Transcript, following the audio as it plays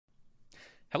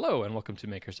Hello and welcome to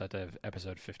Makers.dev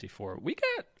episode 54. We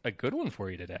got a good one for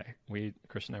you today.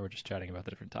 Chris and I were just chatting about the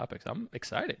different topics. I'm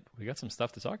excited. We got some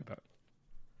stuff to talk about.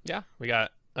 Yeah, we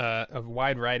got a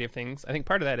wide variety of things. I think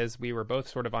part of that is we were both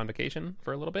sort of on vacation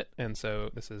for a little bit, and so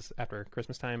this is after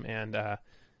Christmas time, and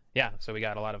so we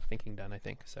got a lot of thinking done, I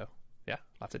think. So yeah,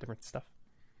 lots of different stuff.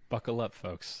 Buckle up,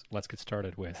 folks. Let's get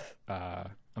started with a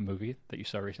movie that you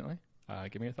saw recently.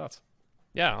 Give me your thoughts.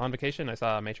 Yeah, on vacation, I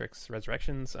saw Matrix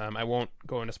Resurrections. I won't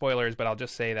go into spoilers, but I'll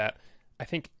just say that I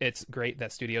think it's great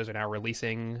that studios are now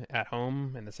releasing at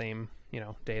home in the same,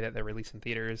 day that they're releasing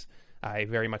theaters. I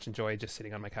very much enjoyed just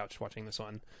sitting on my couch watching this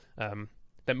one.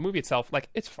 The movie itself,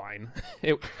 it's fine.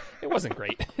 It wasn't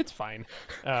great. It's fine.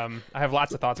 I have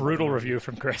lots of thoughts. Brutal review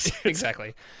from Chris.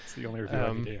 Exactly. It's the only review I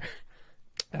can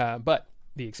do. But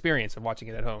the experience of watching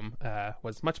it at home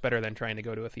was much better than trying to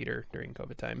go to a theater during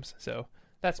COVID times. So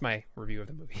that's my review of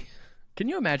the movie. Can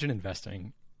you imagine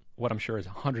investing what I'm sure is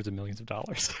hundreds of millions of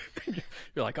dollars?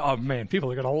 You're like, oh man,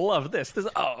 people are gonna love this.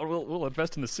 We'll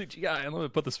invest in the CGI and let me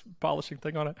put this polishing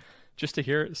thing on it, just to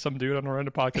hear some dude on a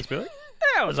random podcast be like,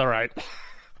 "Yeah, it was all right.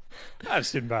 I've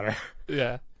seen better."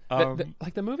 Yeah.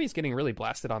 The movie's getting really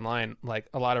blasted online. Like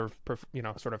a lot of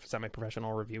sort of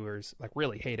semi-professional reviewers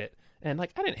really hate it, and I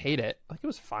didn't hate it. It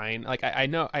was fine. I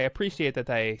know, I appreciate that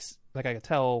I could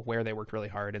tell where they worked really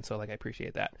hard, and so I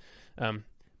appreciate that.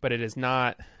 But it is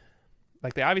not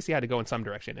they obviously had to go in some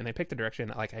direction, and they picked a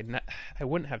direction I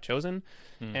wouldn't have chosen.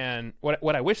 And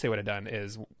what I wish they would have done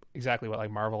is exactly what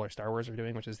Marvel or Star Wars are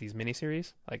doing, which is these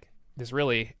miniseries. This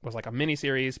really was a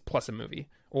miniseries plus a movie,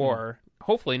 or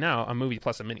hopefully now a movie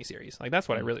plus a miniseries. That's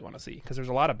what I really want to see, because there's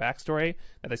a lot of backstory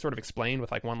that they sort of explained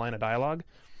with one line of dialogue,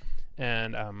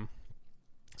 and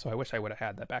so I wish I would have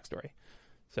had that backstory.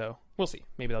 So we'll see.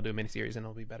 Maybe they'll do a miniseries and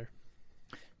it'll be better.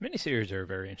 Miniseries are a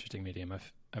very interesting medium.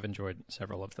 I've enjoyed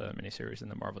several of the miniseries in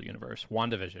the Marvel universe.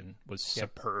 WandaVision was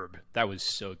superb. That was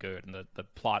so good, and the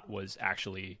plot was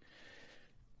actually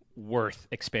worth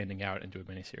expanding out into a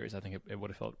miniseries. I think it would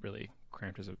have felt really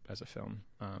cramped as a film.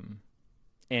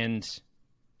 And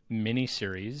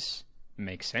miniseries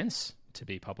make sense to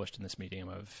be published in this medium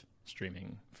of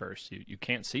streaming first. You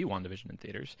can't see WandaVision in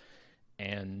theaters,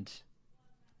 and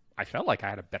I felt like I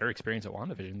had a better experience at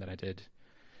WandaVision than I did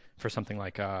for something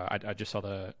like I just saw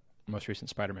the most recent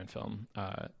Spider-Man film,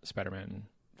 Spider-Man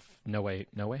No Way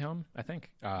Home, I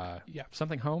think.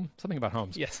 Something about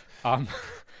homes. Yes.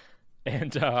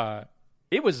 And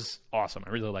it was awesome.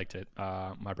 I really liked it.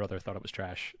 My brother thought it was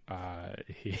trash.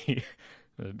 He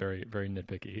very, very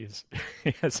nitpicky.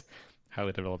 He has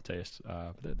highly developed taste.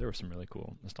 But there were some really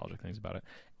cool nostalgic things about it.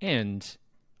 And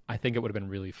I think it would have been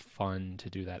really fun to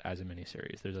do that as a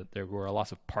miniseries. There were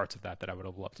lots of parts of that I would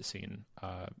have loved to seen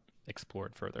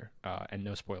explored further. And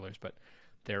no spoilers, but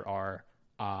there are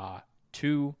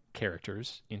two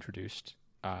characters introduced,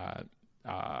 I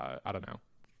don't know,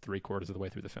 3/4 of the way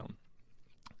through the film.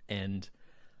 And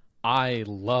I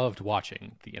loved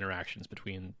watching the interactions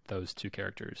between those two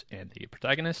characters and the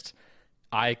protagonist.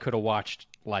 I could have watched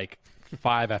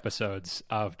 5 episodes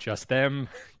of just them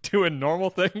doing normal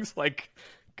things,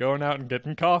 going out and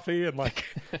getting coffee, and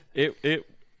it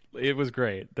was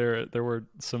great. There were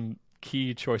some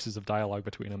key choices of dialogue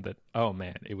between them that, oh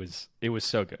man, it was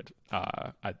so good.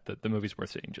 The movie's worth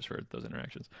seeing just for those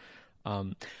interactions.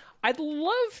 I'd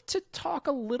love to talk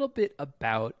a little bit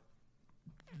about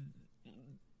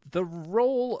the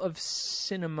role of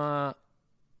cinema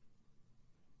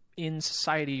in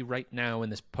society right now in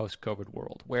this post-COVID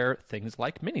world, where things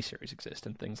like miniseries exist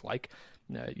and things like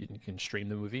you can stream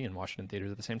the movie and watch it in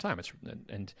theaters at the same time.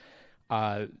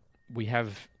 We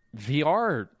have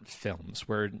VR films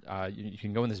where you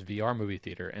can go in this VR movie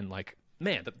theater and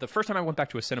man, the first time I went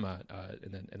back to a cinema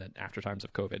in the after times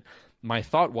of COVID, my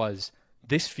thought was,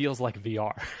 this feels like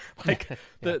VR.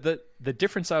 The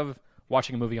difference of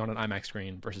watching a movie on an IMAX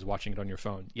screen versus watching it on your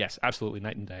phone. Yes, absolutely,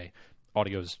 night and day.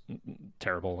 Audio's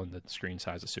terrible and the screen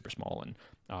size is super small, and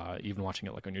even watching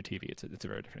it on your TV, it's a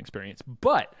very different experience.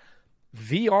 But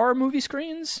VR movie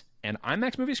screens and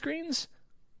IMAX movie screens,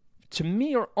 to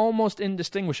me, are almost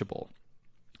indistinguishable.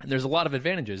 And there's a lot of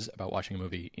advantages about watching a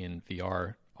movie in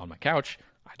VR on my couch.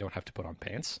 I don't have to put on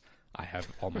pants. I have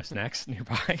all my snacks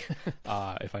nearby.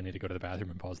 If I need to go to the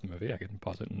bathroom and pause the movie, I can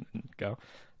pause it and go.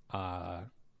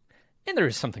 And there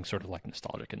is something sort of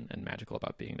nostalgic and magical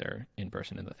about being there in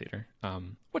person in the theater.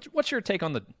 What's your take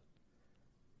on the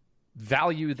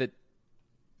value that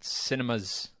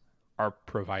cinemas are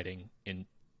providing in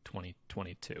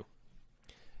 2022?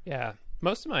 Yeah,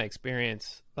 most of my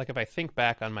experience, if I think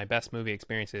back on my best movie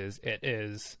experiences, it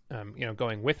is,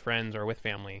 going with friends or with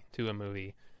family to a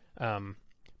movie.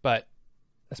 But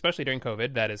especially during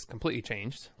COVID, that has completely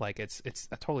changed. Like it's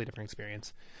a totally different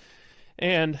experience.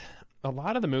 And a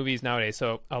lot of the movies nowadays,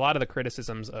 so a lot of the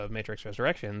criticisms of Matrix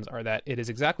Resurrections are that it is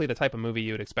exactly the type of movie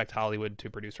you would expect Hollywood to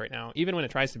produce right now. Even when it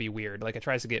tries to be weird, like it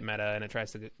tries to get meta and it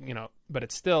tries to, but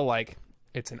it's still like,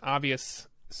 it's an obvious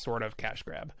sort of cash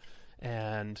grab.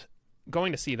 And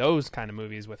going to see those kind of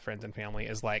movies with friends and family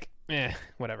is like,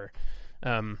 whatever.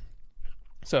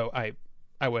 So I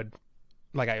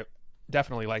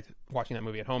definitely liked watching that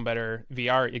movie at home better.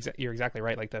 VR, you're exactly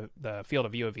right. Like the field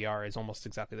of view of VR is almost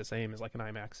exactly the same as like an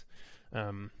IMAX,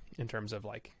 in terms of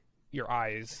like your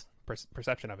eyes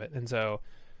perception of it. And so,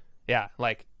 yeah,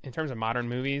 like in terms of modern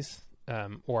movies,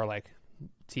 or like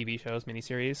TV shows,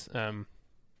 miniseries,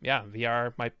 yeah,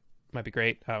 VR might be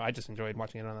great. I just enjoyed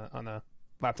watching it on the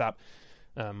laptop.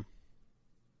 I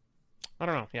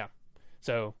don't know. Yeah.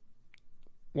 So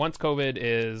once COVID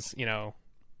is,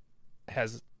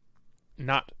 has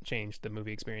not changed the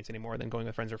movie experience anymore, then going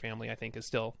with friends or family, I think, is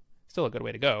still a good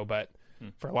way to go. But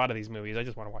for a lot of these movies, I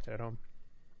just want to watch it at home.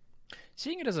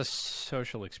 Seeing it as a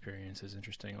social experience is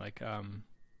interesting. Like,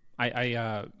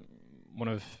 I one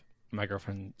of my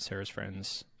girlfriend Sarah's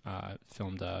friends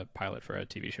filmed a pilot for a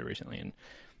TV show recently, and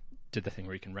did the thing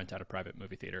where you can rent out a private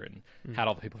movie theater, and had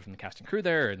all the people from the cast and crew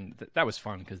there, and that was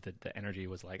fun because the energy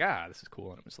was like, this is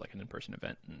cool, and it was like an in-person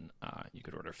event, and you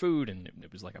could order food, and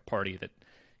it was like a party that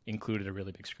included a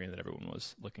really big screen that everyone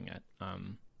was looking at.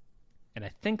 And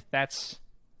I think that's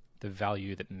the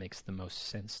value that makes the most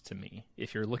sense to me.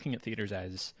 If you're looking at theaters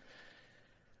as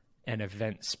an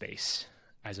event space,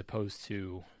 as opposed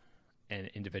to an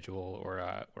individual or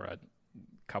a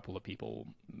couple of people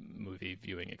movie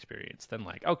viewing experience, then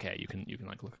like, okay, you can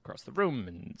like look across the room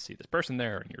and see this person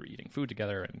there, and you're eating food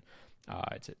together, and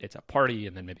it's a party,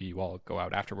 and then maybe you all go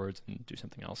out afterwards and do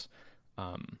something else.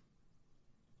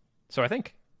 So I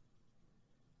think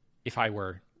if I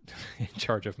were in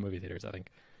charge of movie theaters, I think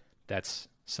that's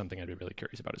something I'd be really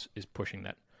curious about, is pushing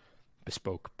that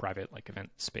bespoke private like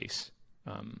event space,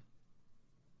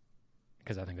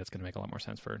 because I think that's going to make a lot more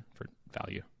sense for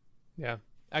value. Yeah.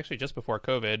 Actually, just before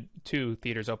COVID, 2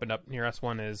 theaters opened up near us.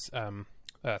 One is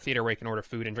a theater where you can order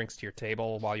food and drinks to your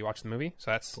table while you watch the movie. So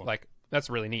that's cool. That's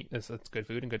really neat. It's good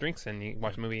food and good drinks, and you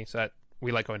watch the movie. So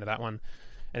we like going to that one.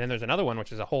 And then there's another one,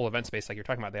 which is a whole event space like you're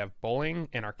talking about. They have bowling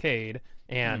and arcade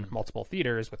and multiple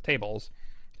theaters with tables.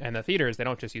 And the theaters, they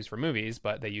don't just use for movies,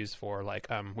 but they use for like,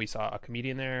 we saw a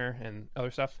comedian there and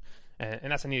other stuff.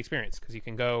 And that's a neat experience because you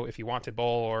can go if you want to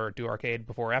bowl or do arcade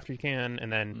before or after you can,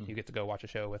 and then you get to go watch a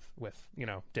show with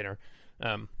dinner.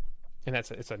 And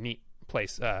it's a neat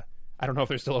place. I don't know if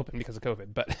they're still open because of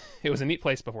COVID, but it was a neat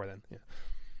place before then. Yeah.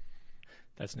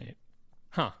 That's neat.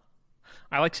 Huh.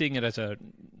 I like seeing it as a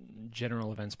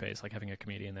general event space, like having a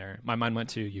comedian there. My mind went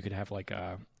to, you could have like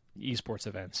esports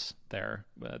events there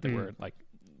that were like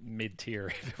mid-tier.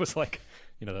 If it was like,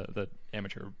 the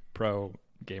amateur pro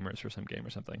gamers for some game or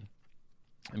something.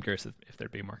 I'm curious if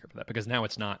there'd be a market for that, because now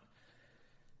it's not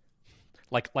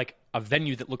like a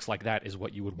venue that looks like that is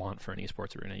what you would want for an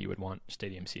esports arena. You would want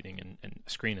stadium seating and a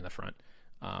screen in the front,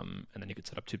 and then you could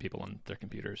set up 2 people on their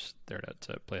computers there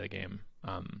to play the game.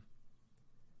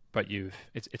 But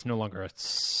it's no longer a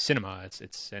cinema;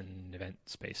 it's an event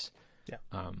space. Yeah.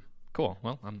 Cool.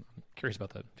 Well, I'm curious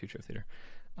about the future of theater.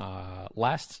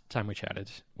 Last time we chatted,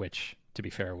 which to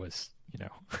be fair was,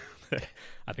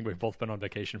 I think we've both been on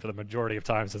vacation for the majority of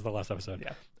time since the last episode.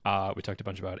 Yeah. We talked a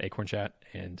bunch about Acorn Chat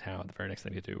and how the very next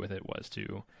thing to do with it was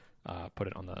to put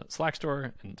it on the Slack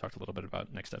store, and talked a little bit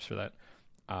about next steps for that.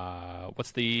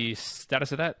 What's the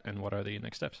status of that, and what are the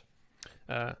next steps?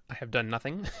 I have done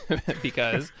nothing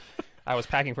because I was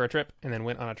packing for a trip and then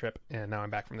went on a trip, and now I'm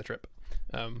back from the trip.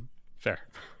 Fair.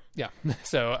 Yeah.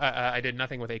 So I did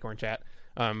nothing with Acorn Chat.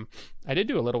 I did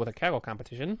do a little with a Kaggle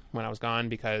competition when I was gone,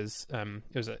 because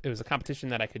it was a competition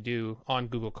that I could do on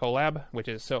Google Colab, which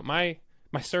is, so my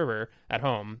server at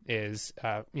home is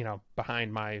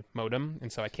behind my modem,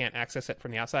 and so I can't access it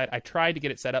from the outside. I tried to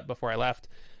get it set up before I left,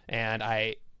 and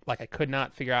I could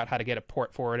not figure out how to get a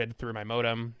port forwarded through my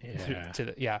modem.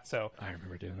 So I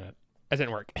remember doing that. It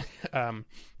didn't work.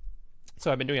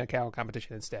 So I've been doing a Kaggle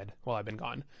competition instead while I've been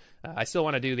gone. I still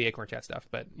want to do the Acorn Chat stuff,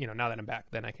 but now that I'm back,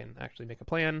 then I can actually make a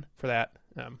plan for that.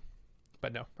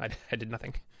 But no, I did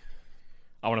nothing.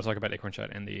 I want to talk about Acorn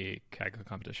Chat and the Kaggle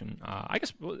competition. I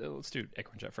guess let's do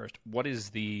Acorn Chat first. What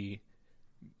is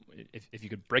if you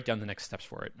could break down the next steps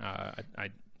for it? I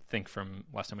think from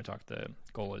last time we talked, the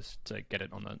goal is to get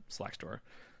it on the Slack store.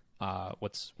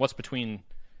 What's between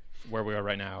where we are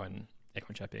right now and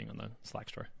Acorn Chat being on the Slack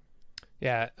store?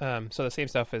 Yeah, so the same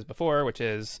stuff as before, which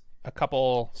is a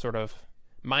couple sort of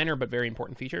minor but very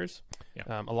important features.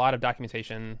 Yeah. A lot of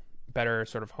documentation, better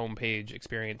sort of homepage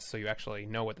experience, so you actually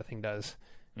know what the thing does.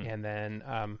 And then,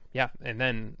 and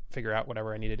then figure out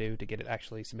whatever I need to do to get it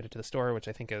actually submitted to the store, which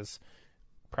I think is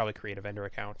probably create a vendor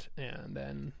account and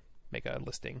then make a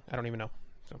listing. I don't even know.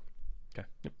 So, okay.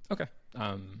 Okay.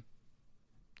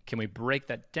 Can we break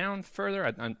that down further?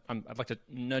 I'd like to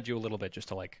nudge you a little bit just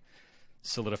to like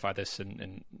solidify this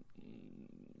and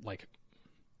like.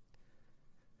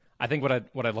 I think what I'd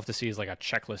love to see is like a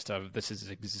checklist of this is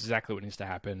exactly what needs to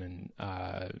happen, and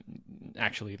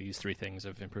actually these 3 things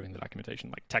of improving the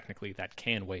documentation. Like technically that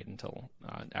can wait until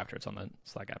after it's on the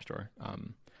Slack App Store.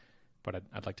 But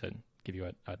I'd like to give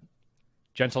you a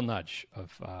gentle nudge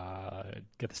of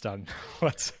get this done.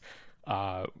 Let's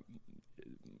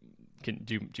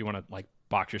do you want to like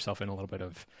box yourself in a little bit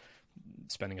of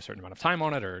spending a certain amount of time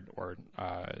on it, or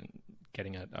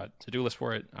getting a to-do list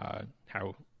for it?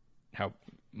 How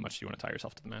much do you want to tie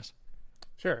yourself to the mast?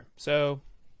 Sure. So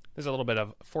there's a little bit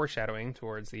of foreshadowing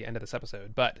towards the end of this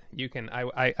episode, but you can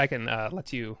I can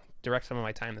let you direct some of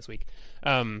my time this week.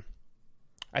 I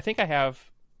think I have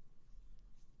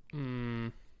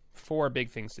 4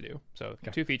 big things to do. So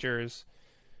 2 features.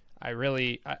 I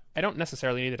don't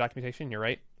necessarily need the documentation. You're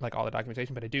right, like all the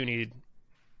documentation, but I do need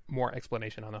more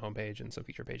explanation on the homepage and some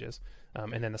feature pages,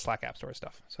 and then the Slack App Store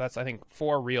stuff. So that's, I think,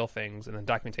 4 real things, and then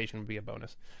documentation would be a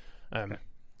bonus.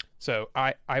 So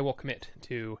I will commit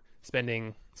to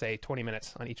spending, say, 20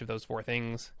 minutes on each of those 4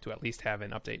 things to at least have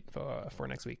an update for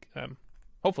next week.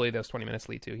 Hopefully those 20 minutes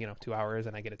lead to 2 hours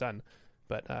and I get it done.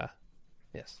 But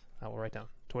yes, I will write down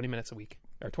 20 minutes a week,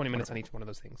 or 20 minutes on each one of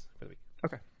those things for the week.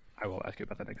 Okay. I will ask you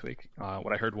about that next week.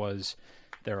 What I heard was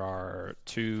there are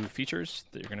 2 features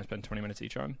that you're going to spend 20 minutes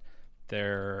each on.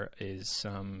 There is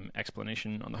some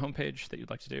explanation on the homepage that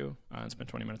you'd like to do and spend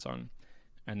 20 minutes on.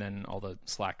 And then all the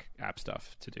Slack app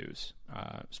stuff to-dos,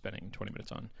 spending 20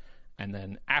 minutes on. And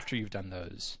then after you've done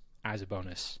those, as a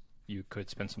bonus, you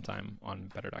could spend some time on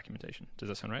better documentation. Does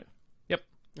that sound right? Yep.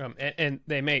 And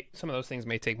some of those things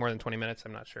may take more than 20 minutes.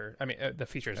 I'm not sure. I mean, the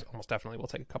features almost definitely will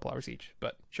take a couple hours each,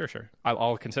 but Sure.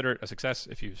 I'll consider it a success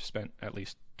if you've spent at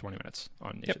least 20 minutes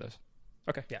on each of those.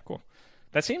 Okay. Yeah. Cool.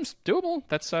 That seems doable.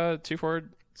 That's 2, 4,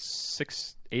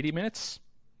 6, 80 minutes.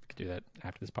 Do that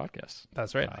after this podcast.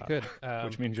 That's right. I could.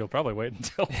 Which means you'll probably wait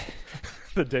until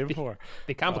the day before.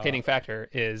 The complicating factor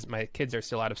is my kids are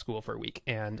still out of school for a week,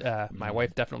 and my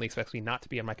wife definitely expects me not to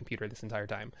be on my computer this entire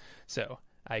time. So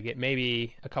I get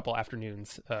maybe a couple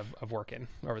afternoons of work in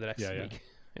over the next week.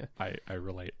 Yeah. I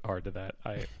relate hard to that.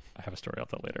 I have a story I'll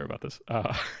tell later about this.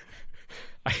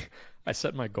 I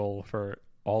set my goal for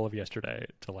all of yesterday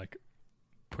to like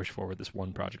push forward this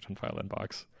one project on File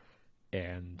Inbox,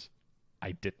 and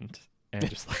I didn't, and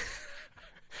just like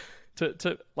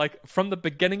to like from the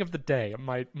beginning of the day,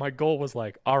 my goal was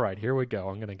like, all right, here we go.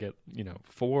 I'm gonna get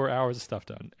 4 hours of stuff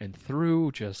done, and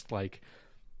through just like,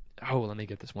 oh, let me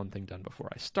get this one thing done before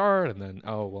I start, and then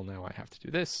now I have to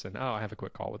do this, and I have a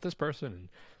quick call with this person,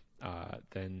 and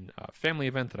then a family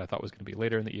event that I thought was gonna be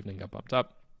later in the evening got bumped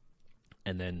up.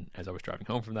 And then as I was driving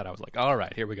home from that, I was like, all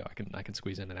right, here we go. I can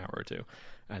squeeze in an hour or 2.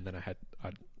 And then I had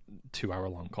a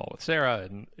 2-hour-long call with Sarah,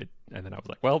 and then I was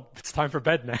like, well, it's time for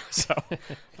bed now. So,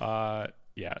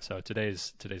 so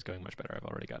today's going much better. I've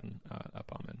already gotten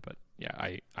up on it. But yeah,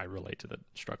 I relate to the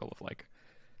struggle of like,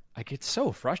 I get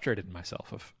so frustrated in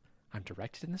myself of I'm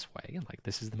directed in this way, and like,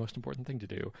 this is the most important thing to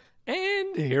do.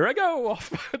 And here I go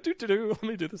off. Let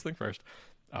me do this thing first.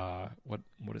 What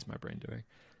is my brain doing?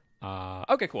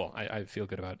 Okay, cool. I feel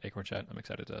good about Acorn Chat. I'm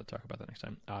excited to talk about that next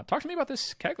time. Talk to me about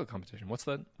this Kaggle competition. What's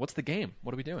the game?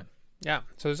 What are we doing? Yeah,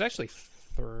 so there's actually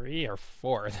 3 or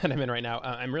 4 that I'm in right now.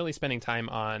 I'm really spending time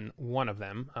on one of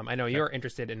them. I know you're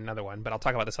interested in another one, but I'll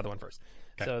talk about this other one first.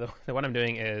 Okay. So the one I'm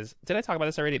doing is, did I talk about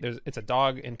this already? It's a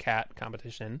dog and cat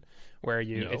competition where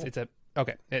you No. it's a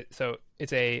pet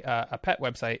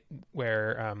website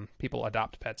where people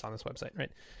adopt pets on this website, right?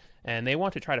 And they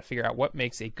want to try to figure out what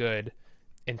makes a good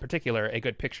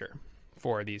picture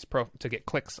for these to get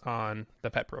clicks on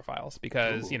the pet profiles,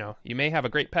 because you may have a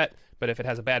great pet, but if it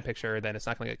has a bad picture, then it's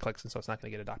not going to get clicks, and so it's not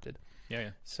going to get adopted. Yeah.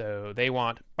 So they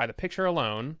want, by the picture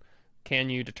alone,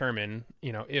 can you determine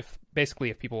if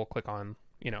people will click on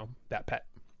that pet.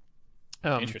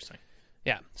 Interesting.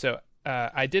 Yeah. So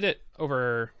I did it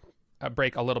over a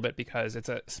break a little bit because it's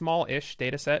a small-ish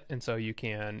data set, and so you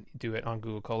can do it on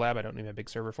Google Colab. I don't need a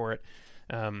big server for it.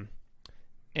 And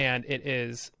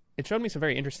it showed me some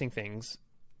very interesting things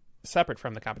separate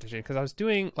from the competition, because I was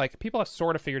doing, like, people have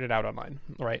sort of figured it out online,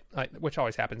 right? Which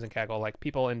always happens in Kaggle. Like,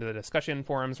 people into the discussion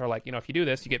forums are like, if you do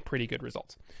this, you get pretty good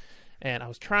results. And I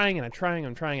was trying, and I'm trying,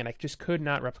 and I just could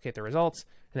not replicate the results.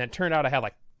 And then it turned out I had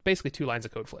like basically 2 lines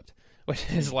of code flipped, which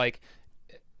is like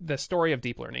the story of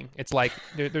deep learning. It's like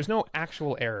there's no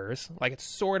actual errors. Like it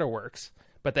sort of works,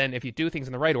 but then if you do things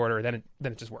in the right order, then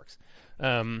it just works.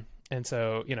 And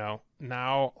so,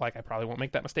 now like I probably won't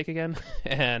make that mistake again.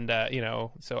 And,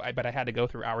 but I had to go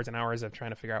through hours and hours of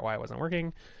trying to figure out why it wasn't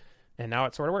working. And now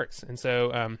it sort of works. And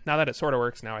so now that it sort of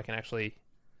works, now I can actually,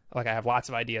 like, I have lots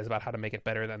of ideas about how to make it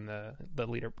better than the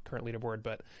current leaderboard.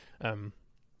 But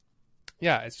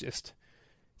it's just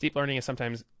deep learning is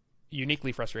sometimes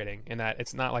uniquely frustrating in that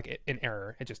it's not like an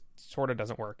error. It just sort of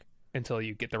doesn't work until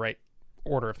you get the right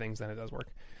order of things, then it does work.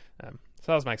 So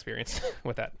that was my experience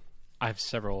with that. I have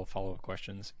several follow-up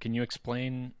questions. Can you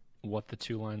explain what the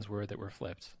 2 lines were that were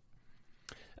flipped?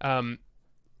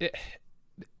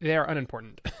 They are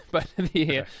unimportant, but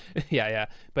yeah.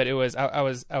 But it was I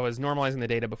was normalizing the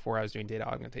data before I was doing data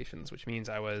augmentations, which means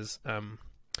I was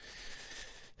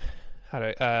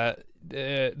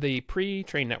the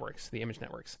pre-trained networks, the image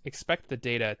networks, expect the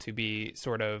data to be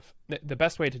sort of the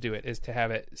best way to do it is to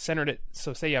have it centered at.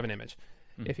 So say you have an image.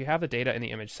 If you have the data in the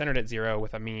image centered at 0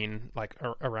 with a mean like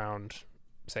around,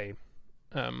 say,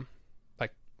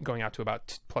 like going out to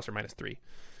about plus or minus 3.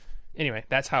 Anyway,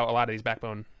 that's how a lot of these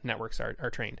backbone networks are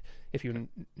trained. If you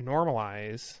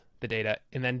normalize the data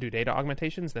and then do data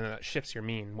augmentations, then that shifts your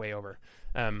mean way over.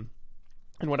 And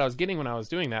what I was getting when I was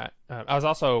doing that, I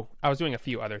was doing a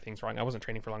few other things wrong. I wasn't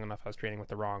training for long enough. I was training with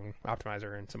the wrong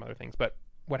optimizer and some other things. But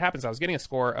what happens, I was getting a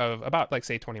score of about like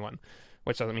say 21,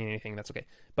 which doesn't mean anything. That's okay.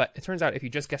 But it turns out if you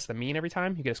just guess the mean every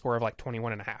time, you get a score of like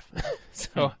 21 and a half.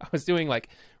 So I was doing like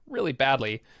really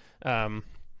badly. And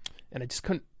I just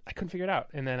couldn't figure it out.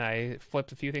 And then I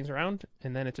flipped a few things around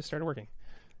and then it just started working.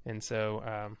 And so,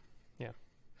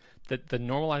 The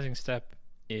normalizing step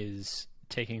is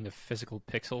taking the physical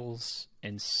pixels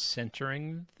and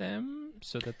centering them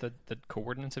so that the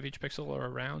coordinates of each pixel are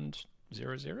around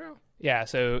 0, 0? Yeah,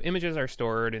 so images are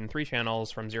stored in 3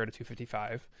 channels from 0 to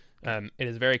 255. It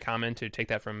is very common to take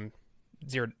that from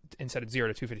 0, instead of 0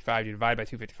 to 255, you divide by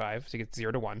 255 to get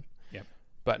 0 to 1. Yep.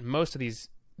 But most of these,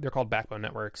 they're called backbone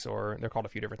networks, or they're called a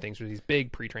few different things. These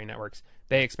big pre-trained networks,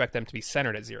 they expect them to be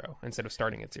centered at 0 instead of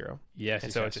starting at 0. Yes,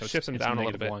 and so it just shifts them down a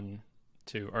little bit. 1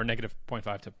 to, or negative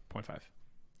 0.5 to 0.5.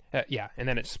 Yeah, and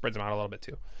then it spreads them out a little bit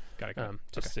too. Got it.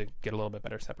 Just to get a little bit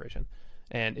better separation.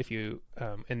 And if you,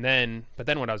 but then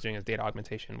what I was doing is data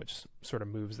augmentation, which sort of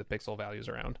moves the pixel values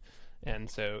around. And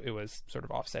so it was sort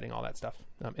of offsetting all that stuff.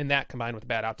 And that combined with a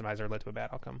bad optimizer led to a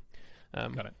bad outcome.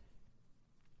 Got it.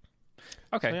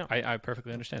 Okay, so, yeah. I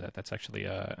perfectly understand that. That's actually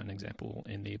an example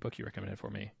in the book you recommended for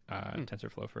me,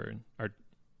 TensorFlow or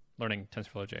Learning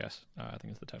TensorFlow.js, I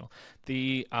think is the title.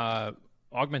 The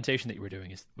augmentation that you were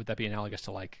doing, would that be analogous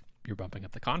to like you're bumping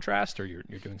up the contrast, or you're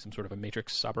doing some sort of a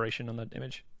matrix operation on the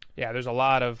image? Yeah, there's a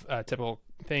lot of typical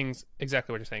things,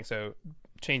 exactly what you're saying. So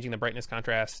changing the brightness,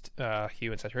 contrast,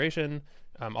 hue, and saturation.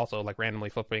 Also, like randomly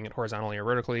flipping it horizontally or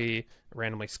vertically,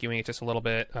 randomly skewing it just a little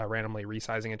bit, randomly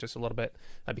resizing it just a little bit.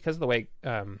 Because of the way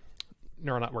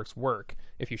neural networks work,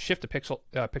 if you shift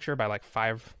a picture by like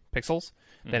 5 pixels,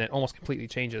 then it almost completely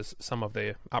changes some of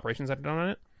the operations that are done on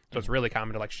it. So it's really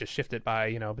common to like just shift it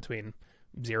by, between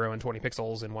 0 and 20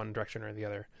 pixels in one direction or the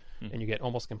other, and you get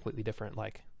almost completely different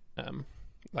like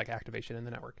activation in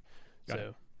the network.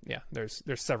 Yeah, there's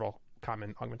several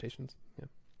common augmentations. Yeah,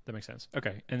 that makes sense.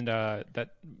 Okay, and that,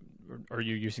 are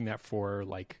you using that for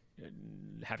like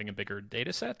having a bigger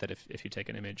data set, that if you take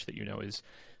an image that is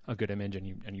a good image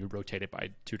and you rotate it by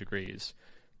 2 degrees,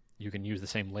 you can use the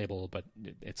same label, but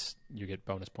you get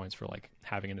bonus points for like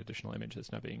having an additional image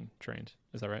that's not being trained.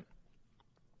 Is that right?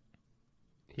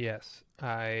 Yes,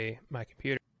 my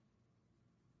computer.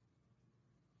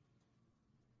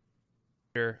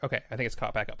 Okay, I think it's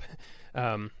caught back up.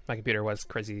 My computer was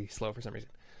crazy slow for some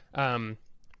reason.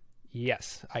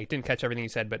 Yes, I didn't catch everything you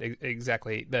said, but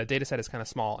exactly. The data set is kind of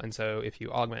small, and so if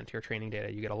you augment your training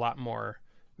data, you get a lot more,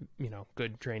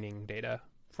 good training data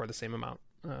for the same amount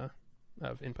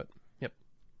of input. Yep.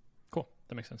 Cool.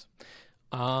 That makes sense.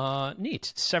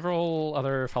 Neat. Several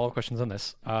other follow-up questions on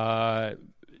this. I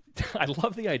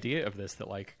love the idea of this, that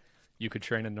like you could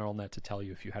train a neural net to tell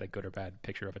you if you had a good or bad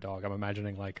picture of a dog. I'm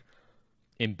imagining like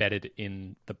embedded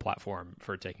in the platform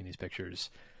for taking these pictures,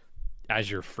 as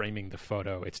you're framing the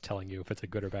photo, it's telling you if it's a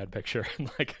good or bad picture,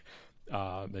 and like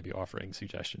maybe offering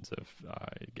suggestions of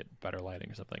get better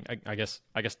lighting or something. I guess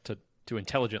to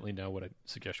intelligently know what a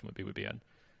suggestion would be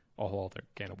a whole other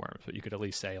can of worms, but you could at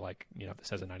least say like, this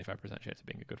has a 95% chance of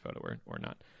being a good photo or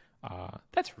not.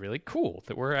 That's really cool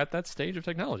that we're at that stage of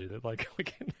technology that like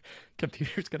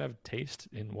computers can have taste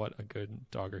in what a good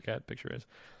dog or cat picture is.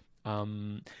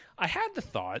 I had the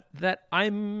thought that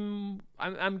I'm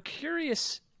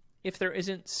curious if there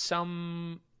isn't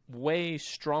some way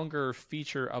stronger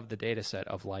feature of the data set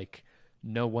of like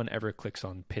no one ever clicks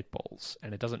on pit bulls,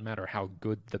 and it doesn't matter how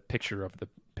good the picture of the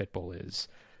pit bull is.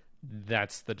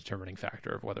 That's the determining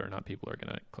factor of whether or not people are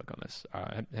going to click on this.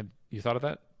 Have you thought of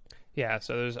that? Yeah,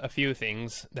 so there's a few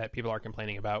things that people are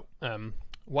complaining about.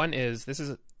 One is this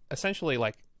is essentially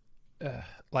like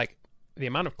the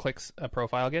amount of clicks a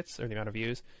profile gets, or the amount of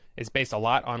views, is based a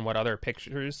lot on what other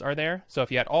pictures are there. So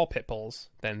if you had all pit bulls,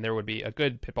 then there would be a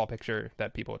good pit bull picture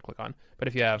that people would click on. But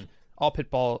if you have all pit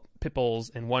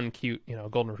bulls and one cute,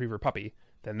 golden retriever puppy,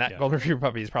 then that golden retriever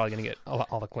puppy is probably going to get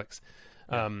all the clicks.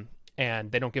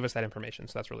 And they don't give us that information,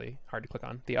 so that's really hard to click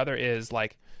on. The other is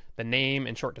like the name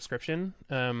and short description.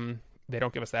 They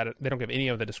don't give us that. They don't give any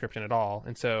of the description at all.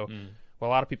 And so what a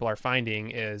lot of people are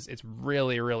finding is it's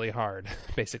really, really hard,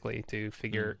 basically, to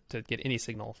get any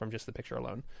signal from just the picture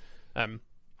alone. And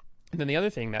then the other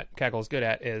thing that Kaggle is good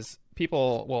at is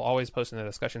people will always post in the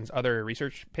discussions other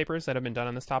research papers that have been done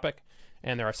on this topic,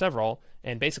 and there are several.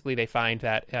 And basically, they find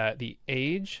that the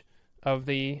age of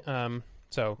the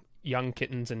so young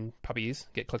kittens and puppies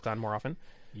get clicked on more often.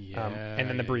 And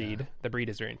then the breed. The breed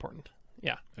is very important.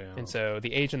 Yeah. And so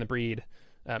the age and the breed,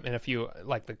 and a few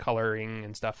like the coloring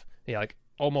and stuff, like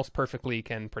almost perfectly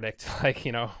can predict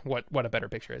what a better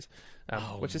picture is,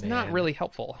 which is not really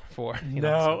helpful for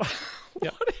no. So,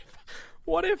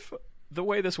 what if the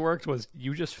way this worked was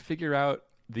you just figure out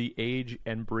the age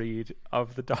and breed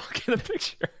of the dog in the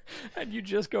picture, and you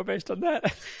just go based on that,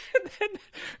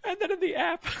 and then in the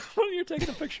app when you're taking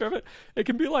a picture of it, it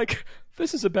can be like,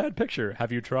 this is a bad picture,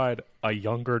 have you tried a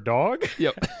younger dog?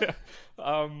 Yep.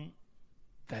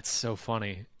 That's so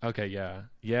funny. Okay,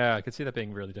 yeah, I could see that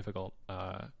being really difficult.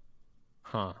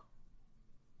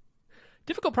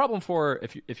 Difficult problem for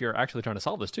if you're actually trying to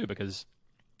solve this too, because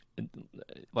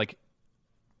like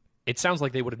it sounds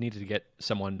like they would have needed to get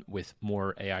someone with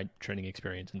more AI training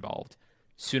experience involved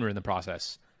sooner in the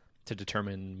process to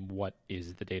determine what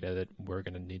is the data that we're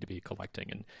going to need to be collecting,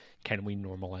 and can we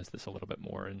normalize this a little bit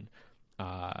more, and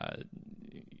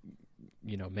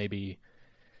maybe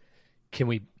can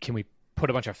we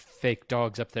put a bunch of fake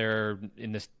dogs up there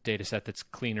in this data set that's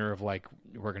cleaner, of like,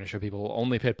 we're going to show people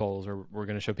only pit bulls, or we're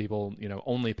going to show people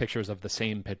only pictures of the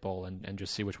same pit bull, and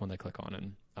just see which one they click on.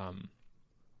 And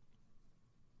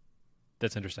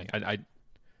that's interesting.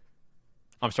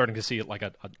 I'm starting to see like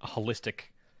a holistic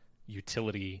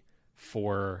utility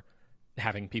for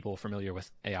having people familiar with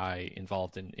AI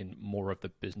involved in more of the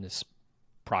business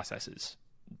processes,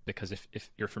 because if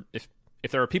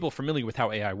there are people familiar with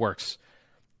how AI works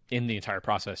in the entire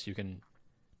process, you can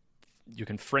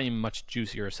frame much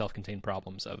juicier self-contained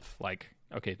problems of like,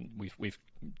 okay, we've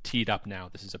teed up now,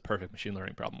 this is a perfect machine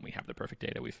learning problem, we have the perfect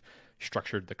data, we've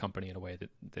structured the company in a way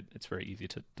that it's very easy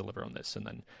to deliver on this, and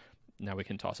then now we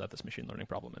can toss out this machine learning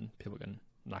problem and people can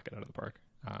knock it out of the park.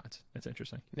 It's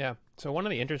interesting. Yeah. So one of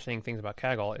the interesting things about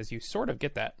Kaggle is you sort of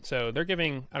get that. So they're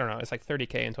giving, I don't know, it's like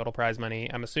 $30K in total prize money.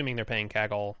 I'm assuming they're paying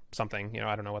Kaggle something,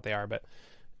 I don't know what they are,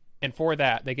 and for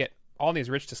that they get all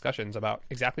these rich discussions about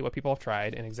exactly what people have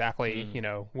tried and exactly,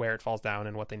 where it falls down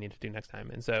and what they need to do next time.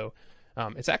 And so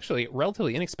it's actually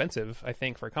relatively inexpensive, I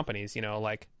think, for companies,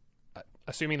 like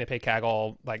assuming they pay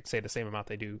Kaggle, like say the same amount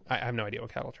they do. I have no idea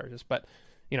what Kaggle charges, but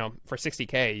for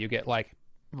 $60K, you get like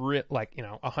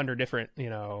 100 different,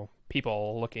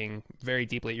 people looking very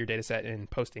deeply at your data set and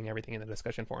posting everything in the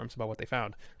discussion forums about what they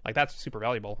found. Like that's super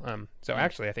valuable. So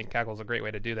actually I think Kaggle is a great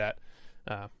way to do that,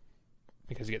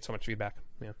 because you get so much feedback.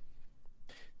 Yeah.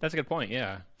 That's a good point.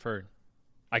 Yeah.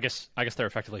 I guess they're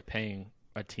effectively paying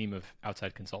a team of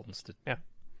outside consultants to,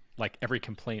 like every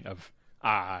complaint of,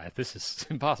 this is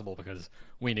impossible because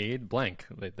we need blank.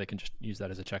 They can just use that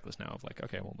as a checklist now of like,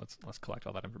 okay, well, let's collect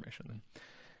all that information and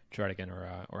try it again,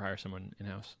 or hire someone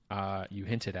in-house. You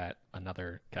hinted at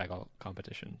another Kaggle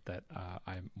competition that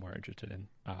I'm more interested in.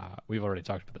 We've already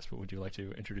talked about this, but would you like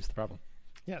to introduce the problem?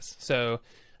 Yes. So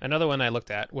another one I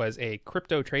looked at was a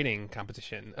crypto trading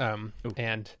competition.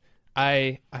 And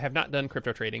I have not done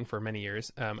crypto trading for many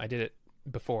years. I did it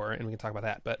before, and we can talk about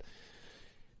that. But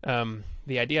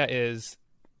the idea is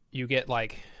you get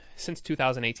like since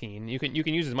 2018. You can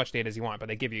use as much data as you want, but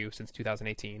they give you since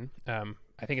 2018.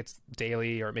 I think it's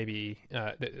daily, or maybe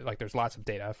like there's lots of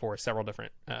data for several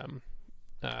different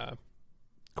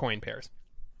coin pairs.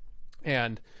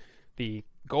 And the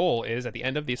goal is at the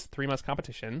end of this 3 months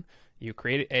competition, you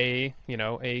create a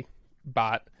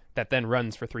bot that then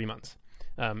runs for 3 months.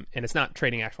 And it's not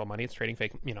trading actual money, it's trading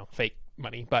fake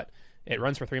money, but it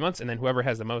runs for 3 months, and then whoever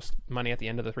has the most money at the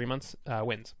end of the 3 months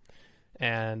wins.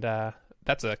 And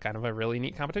that's a kind of a really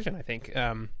neat competition, I think.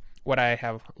 What I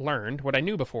have learned, what I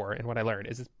knew before, and what I learned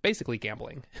is it's basically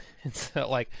gambling. It's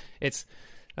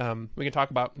we can talk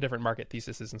about different market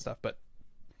theses and stuff, but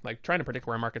like trying to predict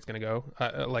where a market's going to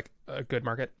go, like a good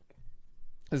market,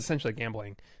 is essentially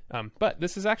gambling. But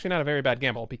this is actually not a very bad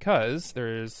gamble because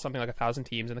there's something like 1,000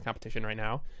 teams in the competition right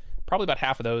now. Probably about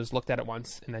half of those looked at it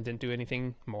once and then didn't do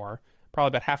anything more. Probably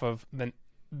about half of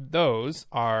those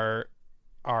are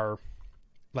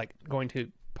like going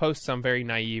to post some very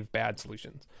naive bad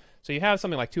solutions. So you have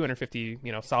something like 250,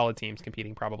 solid teams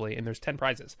competing probably, and there's 10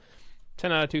 prizes.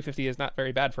 10 out of 250 is not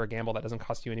very bad for a gamble that doesn't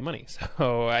cost you any money.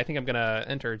 So I think I'm going to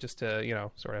enter just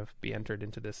to, sort of be entered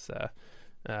into this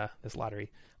this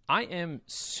lottery. I am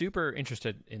super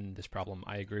interested in this problem.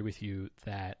 I agree with you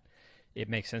that it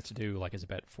makes sense to do like as a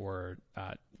bet for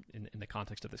in the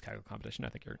context of this casual competition. I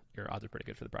think your odds are pretty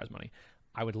good for the prize money.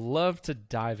 I would love to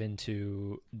dive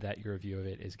into that your review of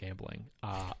it is gambling.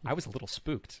 I was a little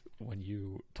spooked when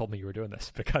you told me you were doing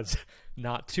this because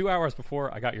not 2 hours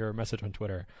before I got your message on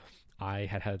Twitter, I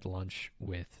had lunch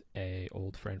with a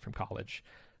old friend from college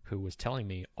who was telling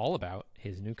me all about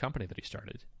his new company that he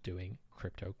started doing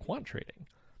crypto quant trading.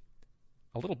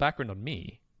 A little background on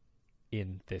me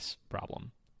in this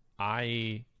problem.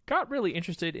 I got really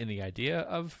interested in the idea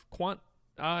of quant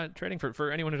trading.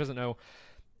 For anyone who doesn't know,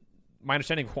 my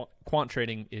understanding of quant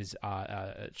trading is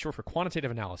short for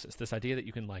quantitative analysis. This idea that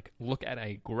you can like look at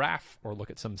a graph or look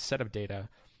at some set of data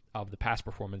of the past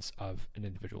performance of an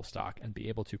individual stock and be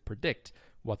able to predict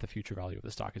what the future value of the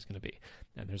stock is going to be.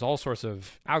 And there's all sorts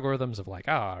of algorithms of like,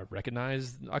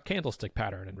 recognize a candlestick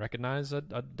pattern and recognize a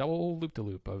double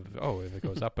loop-to-loop of, if it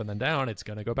goes up and then down, it's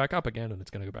going to go back up again and it's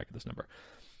going to go back to this number.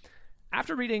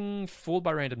 After reading Fooled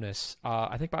by Randomness,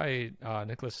 I think by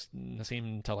Nicholas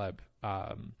Nassim Taleb,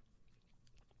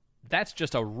 that's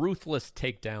just a ruthless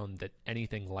takedown that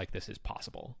anything like this is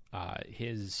possible.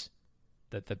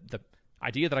 The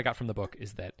idea that I got from the book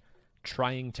is that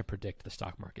trying to predict the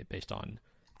stock market based on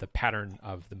the pattern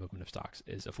of the movement of stocks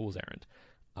is a fool's errand,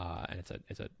 and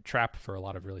it's a trap for a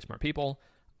lot of really smart people.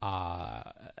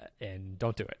 And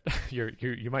don't do it.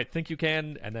 You might think you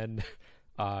can, and then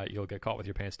you'll get caught with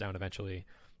your pants down eventually.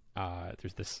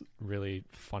 There's this really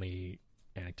funny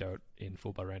anecdote in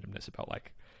Fooled by Randomness about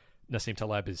like Nassim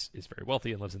Taleb is very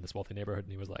wealthy and lives in this wealthy neighborhood,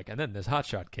 and he was like, and then this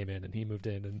hotshot came in and he moved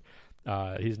in and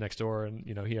he's next door and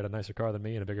he had a nicer car than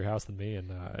me and a bigger house than me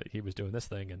and he was doing this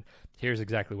thing and here's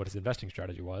exactly what his investing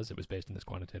strategy was. It was based on this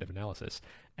quantitative analysis.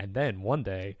 And then one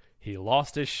day he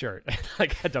lost his shirt and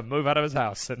like had to move out of his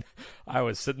house, and I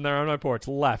was sitting there on my porch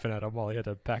laughing at him while he had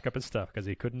to pack up his stuff because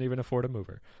he couldn't even afford a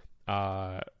mover.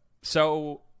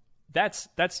 So that's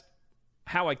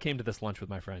how I came to this lunch with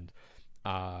my friend.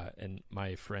 And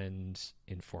my friend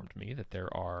informed me that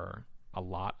there are a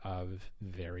lot of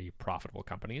very profitable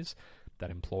companies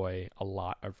that employ a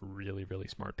lot of really, really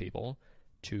smart people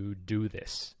to do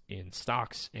this in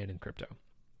stocks and in crypto.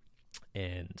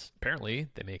 And apparently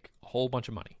they make a whole bunch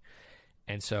of money.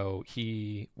 And so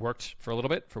he worked for a little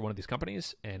bit for one of these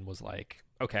companies and was like,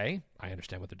 okay, I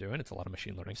understand what they're doing. It's a lot of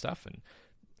machine learning stuff and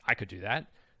I could do that.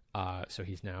 So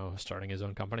he's now starting his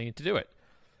own company to do it.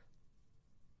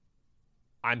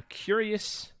 I'm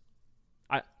curious.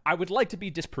 I would like to be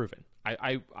disproven.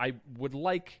 I would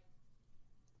like.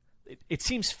 It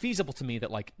seems feasible to me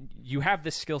that like you have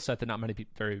this skill set that not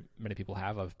very many people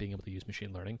have of being able to use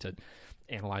machine learning to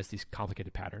analyze these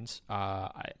complicated patterns.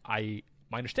 My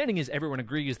understanding is everyone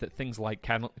agrees that things like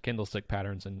candlestick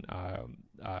patterns and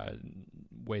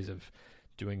ways of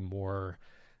doing more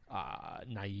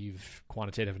naive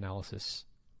quantitative analysis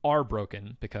are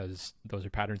broken because those are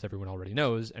patterns everyone already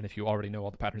knows, and if you already know all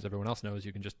the patterns everyone else knows,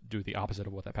 you can just do the opposite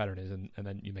of what that pattern is, and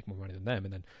then you make more money than them,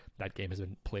 and then that game has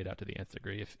been played out to the nth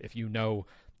degree. If you know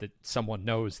that someone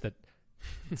knows that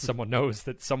someone knows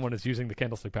that someone is using the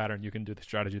candlestick pattern, you can do the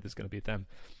strategy that's going to beat them.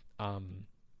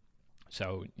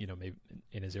 So maybe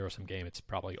in a zero-sum game, it's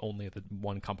probably only the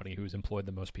one company who's employed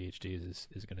the most PhDs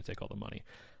is going to take all the money.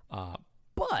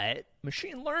 But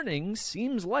machine learning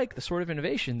seems like the sort of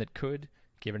innovation that could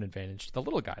give an advantage to the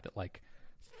little guy, that like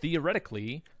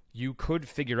theoretically you could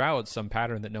figure out some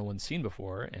pattern that no one's seen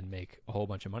before and make a whole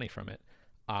bunch of money from it.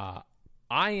 I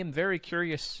am very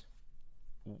curious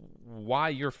why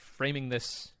you're framing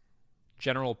this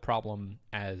general problem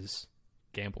as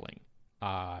gambling.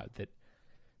 That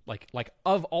like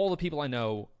of all the people I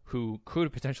know who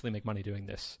could potentially make money doing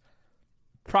this,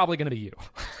 probably going to be you.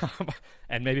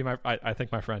 And maybe I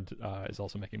think my friend is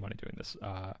also making money doing this.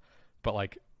 But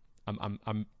like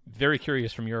I'm very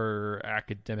curious from your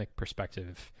academic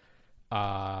perspective.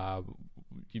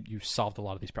 you solved a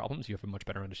lot of these problems. You have a much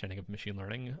better understanding of machine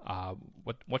learning.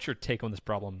 What's your take on this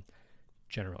problem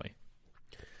generally?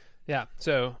 Yeah,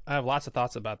 so I have lots of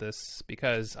thoughts about this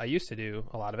because I used to do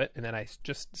a lot of it, and then I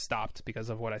just stopped because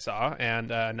of what I saw, and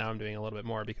now I'm doing a little bit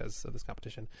more because of this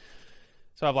competition.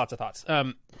 So I have lots of thoughts.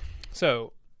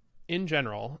 So in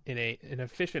general, in an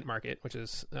efficient market, which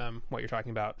is what you're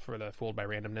talking about for the Fooled by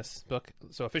Randomness book,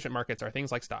 so efficient markets are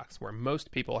things like stocks, where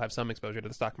most people have some exposure to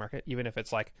the stock market, even if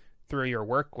it's like through your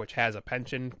work, which has a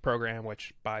pension program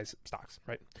which buys stocks,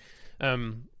 right?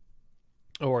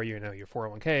 Or your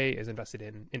 401k is invested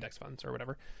in index funds or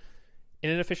whatever.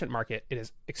 In an efficient market, it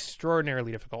is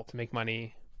extraordinarily difficult to make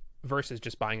money versus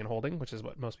just buying and holding, which is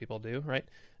what most people do, right?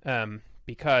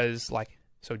 Because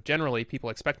so generally people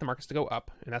expect the markets to go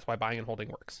up, and that's why buying and holding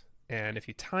works. And if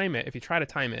you try to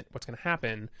time it, what's going to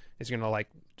happen is you're going to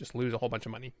just lose a whole bunch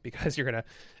of money because you're going to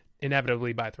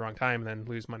inevitably buy at the wrong time and then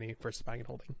lose money versus buying and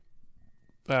holding.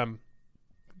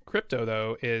 Crypto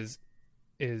though is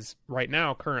right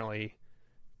now currently,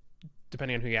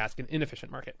 depending on who you ask, an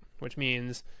inefficient market, which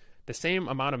means the same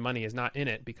amount of money is not in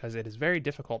it because it is very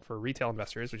difficult for retail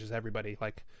investors, which is everybody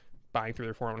buying through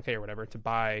their 401k or whatever, to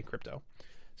buy crypto.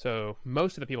 So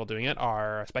most of the people doing it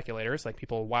are speculators, like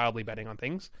people wildly betting on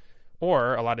things,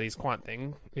 or a lot of these quant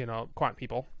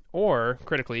people, or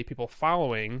critically, people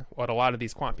following what a lot of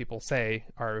these quant people say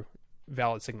are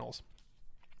valid signals.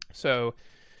 So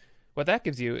what that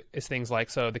gives you is things like,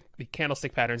 so the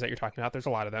candlestick patterns that you're talking about, there's a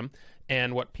lot of them.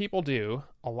 And what people do,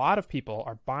 a lot of people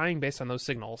are buying based on those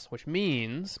signals, which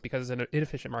means, because it's an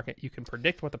inefficient market, you can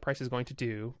predict what the price is going to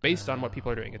do based on what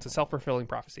people are doing. It's a self-fulfilling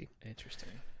prophecy. Interesting.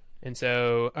 And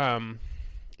so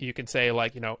you can say,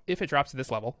 if it drops to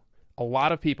this level, a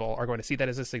lot of people are going to see that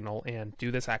as a signal and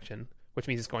do this action, which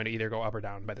means it's going to either go up or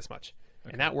down by this much.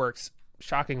 Okay. And that works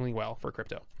shockingly well for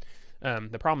crypto.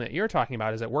 The problem that you're talking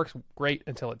about is it works great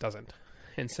until it doesn't.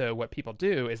 And so what people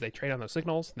do is they trade on those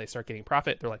signals, and they start getting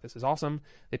profit. They're like, this is awesome.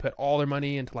 They put all their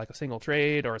money into a single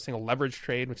trade or a single leverage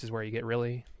trade, which is where you get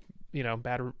really,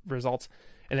 bad results.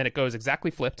 And then it goes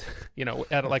exactly flipped, at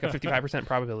a 55%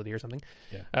 probability or something.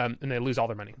 Yeah. And they lose all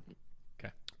their money.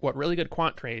 Okay. What really good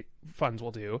quant trade funds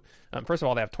will do, first of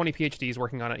all, they have 20 PhDs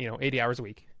working on it, 80 hours a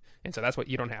week. And so that's what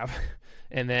you don't have.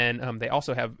 And then they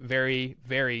also have very,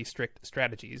 very strict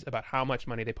strategies about how much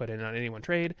money they put in on any one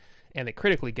trade. And they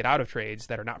critically get out of trades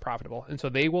that are not profitable. And so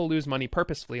they will lose money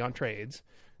purposefully on trades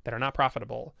that are not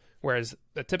profitable. Whereas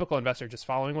the typical investor just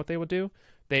following what they would do,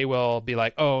 they will be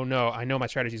like, oh no, I know my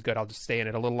strategy is good. I'll just stay in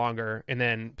it a little longer. And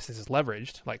then since it's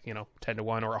leveraged, 10 to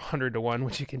 1 or 100 to 1,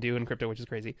 which you can do in crypto, which is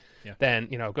crazy. Yeah. Then,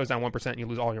 it goes down 1% and you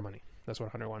lose all your money. That's what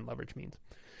 100 to 1 leverage means.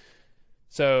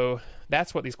 So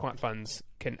that's what these quant funds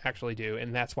can actually do,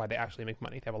 and that's why they actually make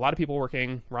money. They have a lot of people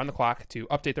working around the clock to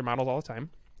update their models all the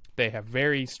time. They have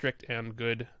very strict and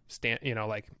good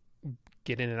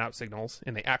get in and out signals,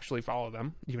 and they actually follow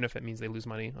them, even if it means they lose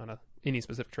money on any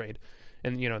specific trade.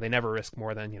 And they never risk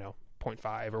more than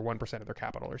 0.5 or 1% of their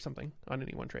capital or something on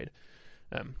any one trade.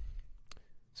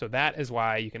 So that is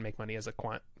why you can make money as a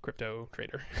quant crypto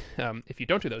trader. If you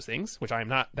don't do those things, which I'm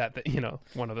not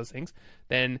one of those things,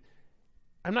 then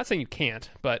I'm not saying you can't,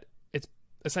 but it's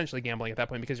essentially gambling at that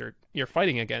point because you're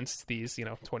fighting against these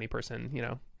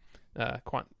 20-person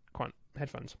quant hedge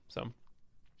funds. So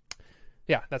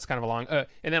yeah, that's kind of a long.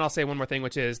 And then I'll say one more thing,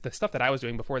 which is the stuff that I was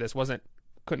doing before this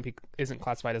isn't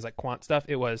classified as quant stuff.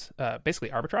 It was basically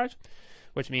arbitrage,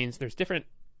 which means there's different.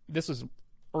 This was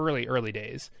early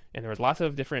days, and there was lots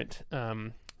of different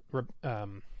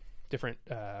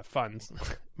funds,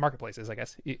 marketplaces, I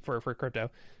guess, for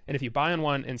crypto. And if you buy on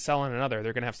one and sell on another,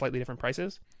 they're going to have slightly different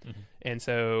prices. Mm-hmm. And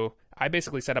so I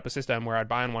basically set up a system where I'd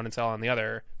buy on one and sell on the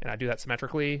other, and I do that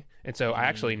symmetrically. And so I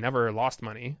actually never lost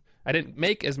money. I didn't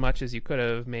make as much as you could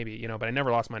have, maybe, but I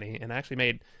never lost money. And I actually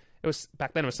made,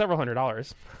 back then it was several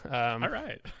 $100s. All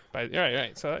right. But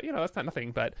right. So, that's not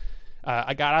nothing, but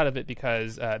I got out of it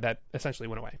because that essentially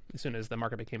went away. As soon as the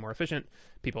market became more efficient,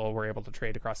 people were able to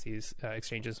trade across these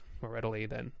exchanges more readily,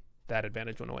 then that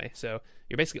advantage went away. So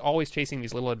you're basically always chasing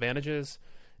these little advantages,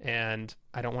 and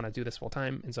I don't want to do this full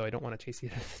time, and so I don't want to chase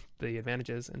the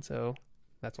advantages, and so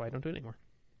that's why I don't do it anymore.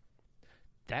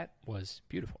 That was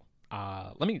beautiful.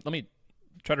 Let me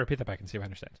try to repeat that back and see if I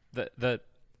understand. The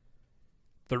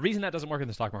reason that doesn't work in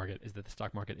the stock market is that the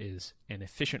stock market is an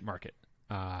efficient market.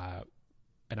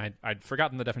 And I'd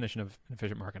forgotten the definition of an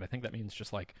efficient market. I think that means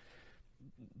just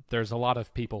there's a lot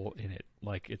of people in it.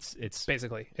 It's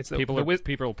basically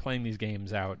people playing these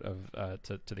games out of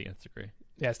to the nth degree.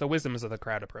 Yeah, it's the wisdoms of the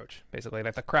crowd approach. Basically,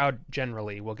 the crowd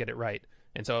generally will get it right,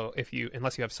 And so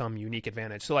unless you have some unique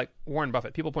advantage, so like Warren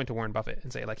Buffett, people point to Warren Buffett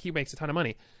and say like he makes a ton of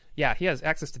money. Yeah, he has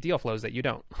access to deal flows that you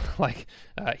don't. Like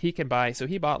he can buy. So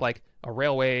he bought like a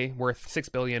railway worth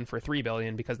 $6 billion for $3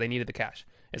 billion because they needed the cash.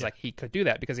 It's like he could do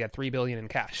that because he had $3 billion in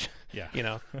cash. Yeah,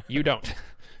 you don't.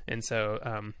 And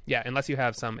so unless you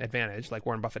have some advantage, like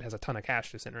Warren Buffett has a ton of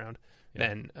cash to send around,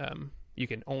 then you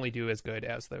can only do as good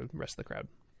as the rest of the crowd.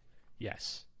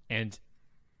 Yes, and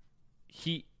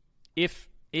if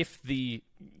the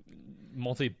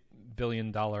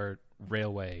multi-billion-dollar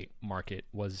railway market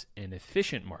was an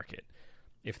efficient market,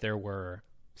 if there were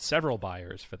several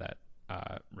buyers for that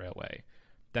railway,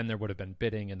 then there would have been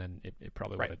bidding, and then it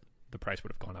probably would have, the price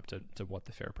would have gone up to what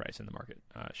the fair price in the market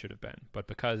should have been. But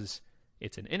because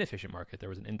it's an inefficient market, there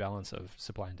was an imbalance of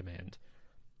supply and demand.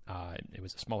 It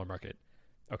was a smaller market.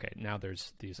 Okay, now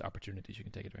there's these opportunities you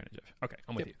can take advantage of. Okay,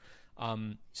 I'm with you.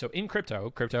 So in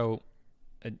crypto,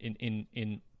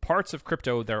 in parts of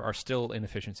crypto, there are still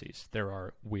inefficiencies. There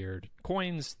are weird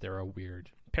coins. There are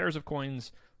weird pairs of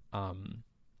coins.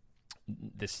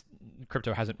 This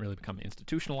crypto hasn't really become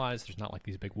institutionalized. There's not like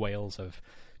these big whales of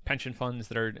pension funds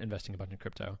that are investing a bunch in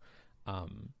crypto.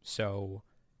 So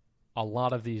a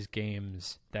lot of these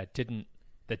games that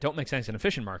don't make sense in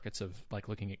efficient markets of like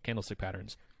looking at candlestick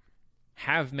patterns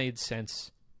have made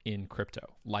sense in crypto.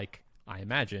 Like I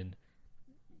imagine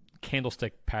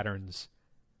candlestick patterns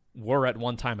were at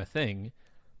one time a thing,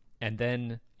 and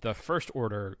then the first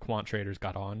order quant traders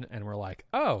got on and were like,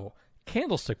 oh,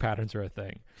 candlestick patterns are a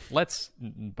thing. Let's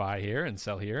buy here and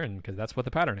sell here, and because that's what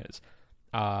the pattern is.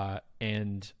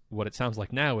 And what it sounds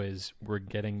like now is we're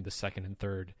getting the second and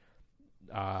third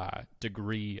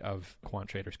degree of quant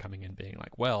traders coming in being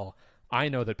like, well, I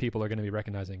know that people are going to be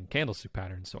recognizing candlestick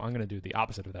patterns, so I'm going to do the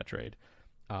opposite of that trade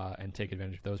and take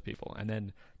advantage of those people. And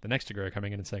then the next degree are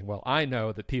coming in and saying, well, I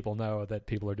know that people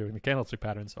are doing the candlestick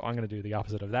patterns, so I'm going to do the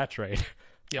opposite of that trade.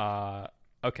 Yep.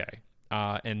 Okay.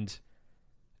 And it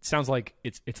sounds like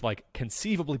it's like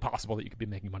conceivably possible that you could be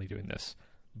making money doing this,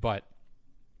 but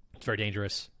it's very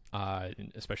dangerous,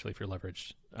 especially if you're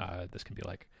leveraged. This can be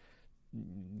like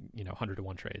 100 to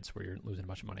 1 trades where you're losing a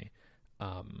bunch of money.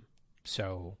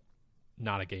 So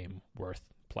not a game worth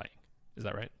playing. Is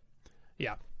that right?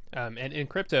 Yeah. And in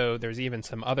crypto, there's even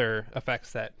some other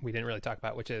effects that we didn't really talk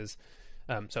about, which is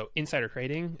so insider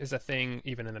trading is a thing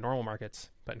even in the normal markets,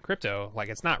 but in crypto, like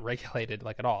it's not regulated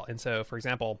like at all. And so, for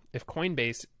example, if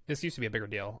Coinbase, this used to be a bigger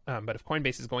deal, but if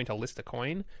Coinbase is going to list a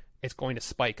coin, it's going to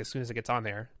spike as soon as it gets on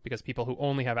there because people who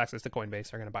only have access to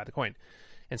Coinbase are going to buy the coin.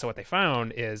 And so what they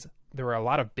found is there were a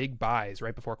lot of big buys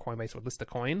right before Coinbase would list a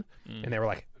coin, and they were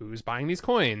like, "Who's buying these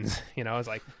coins?" It's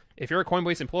like if you're a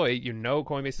Coinbase employee,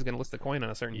 Coinbase is going to list a coin on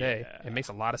a certain day. It makes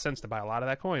a lot of sense to buy a lot of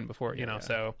that coin before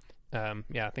So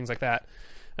things like that.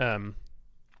 And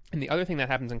the other thing that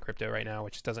happens in crypto right now,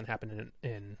 which doesn't happen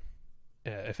in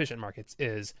efficient markets,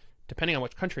 is depending on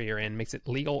which country you're in, makes it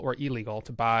legal or illegal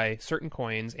to buy certain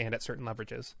coins and at certain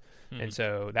leverages. And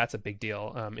so that's a big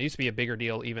deal. It used to be a bigger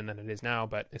deal even than it is now,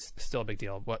 but it's still a big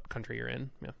deal what country you're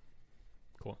in. Yeah.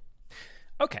 Cool.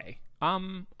 Okay.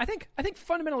 I think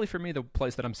fundamentally for me, the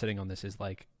place that I'm sitting on this is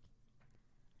like,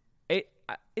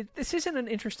 this isn't an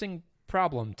interesting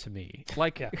problem to me.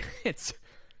 Like it's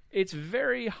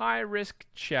very high risk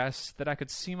chess that I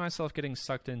could see myself getting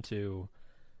sucked into.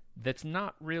 That's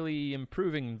not really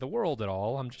improving the world at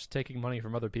all. I'm just taking money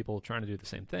from other people trying to do the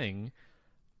same thing.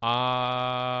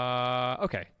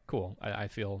 Okay, cool. I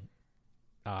feel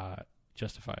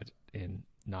justified in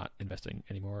not investing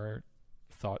any more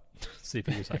thought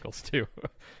CPU cycles to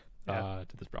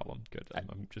this problem. Good.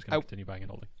 I'm just going to continue buying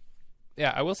and holding.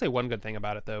 Yeah, I will say one good thing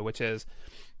about it, though, which is,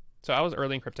 so I was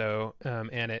early in crypto,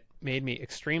 and it made me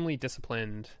extremely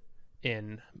disciplined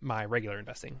in my regular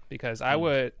investing because I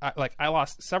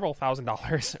lost several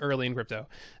 $1,000s early in crypto,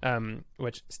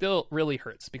 which still really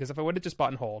hurts because if I would have just bought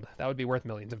and hold, that would be worth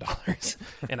millions of dollars,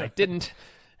 and I didn't,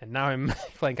 and now I'm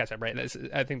playing catch up. Right?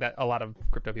 I think that a lot of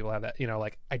crypto people have that.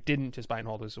 I didn't just buy and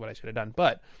hold, which is what I should have done,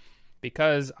 but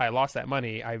because I lost that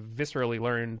money, I viscerally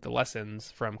learned the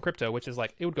lessons from crypto, which is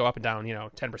like it would go up and down,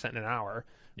 10% in an hour,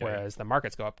 whereas the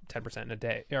markets go up 10% in a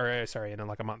day, in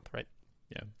like a month, right?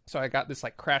 Yeah. So I got this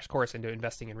like crash course into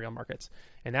investing in real markets,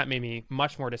 and that made me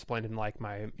much more disciplined in like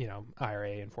my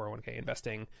IRA and 401k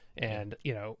investing, and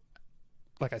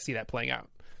like I see that playing out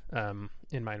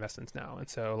in my investments now. And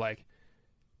so like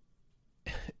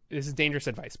this is dangerous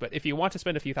advice, but if you want to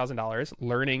spend a few $1,000s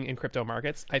learning in crypto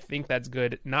markets, I think that's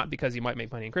good, not because you might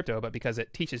make money in crypto, but because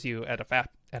it teaches you at a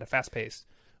fast pace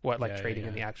what trading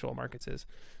in the actual markets is.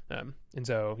 And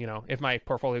so if my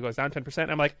portfolio goes down 10%,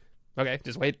 I'm like, okay,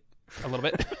 just wait a little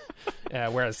bit.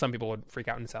 Whereas some people would freak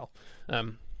out and sell.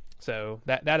 So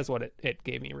that is what it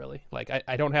gave me, really. Like,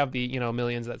 I don't have the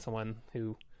millions that someone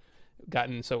who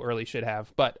gotten so early should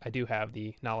have, but I do have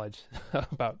the knowledge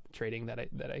about trading that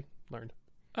I learned.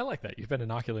 I like that. You've been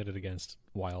inoculated against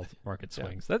wild market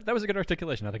swings. Yeah. That was a good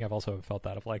articulation. I think I've also felt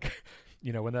that of like,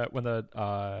 when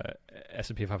the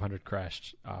S&P 500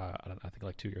 crashed, I think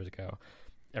like 2 years ago,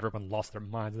 everyone lost their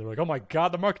minds. They were like, "Oh my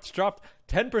God, the market's dropped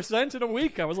 10% in a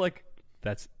week." I was like,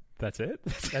 "That's it.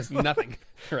 That's nothing."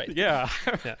 Right? Yeah.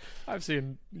 I've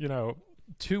seen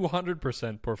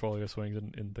 200% portfolio swings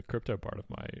in the crypto part of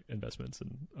my investments,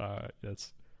 and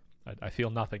I feel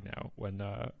nothing now when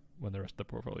the rest of the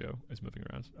portfolio is moving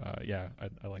around.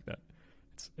 I like that.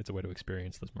 It's a way to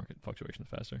experience those market fluctuations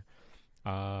faster.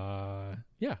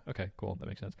 Okay, cool. That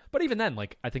makes sense. But even then,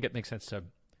 like, I think it makes sense to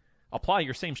apply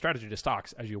your same strategy to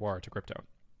stocks as you are to crypto.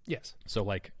 Yes. So,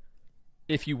 like,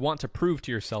 if you want to prove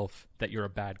to yourself that you're a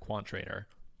bad quant trader,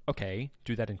 okay,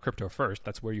 do that in crypto first.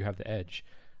 That's where you have the edge.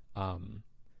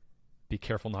 Be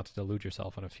careful not to delude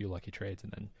yourself on a few lucky trades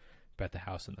and then bet the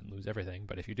house and then lose everything.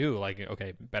 But if you do, like,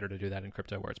 okay, better to do that in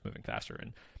crypto where it's moving faster,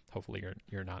 and hopefully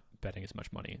you're not betting as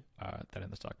much money than in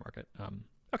the stock market.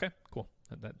 Okay, cool.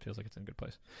 That feels like it's in a good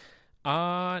place.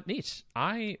 Neat.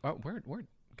 We're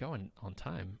going on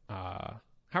time. How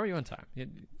are you on time?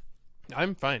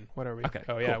 I'm fine. What are we? Okay.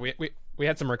 Oh yeah, cool. we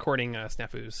had some recording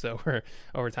snafus, so we're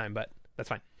over time, but that's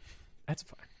fine. That's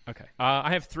fine. Okay.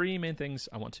 I have three main things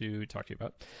I want to talk to you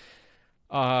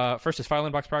about. First is file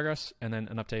inbox progress, and then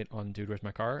an update on Dude, Where's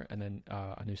My Car, and then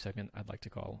a new segment I'd like to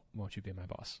call Won't You Be My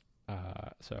Boss?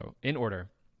 So in order,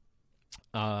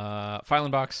 file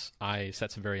inbox, I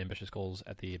set some very ambitious goals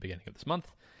at the beginning of this month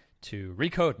to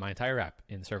recode my entire app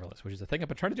in serverless, which is a thing I've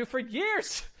been trying to do for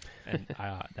years. And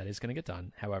that is going to get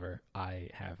done. However, I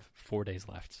have 4 days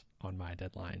left on my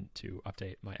deadline to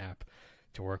update my app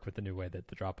to work with the new way that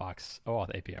the Dropbox OAuth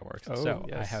API works. So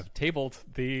yes. I have tabled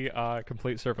the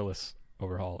complete serverless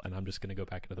overhaul, and I'm just going to go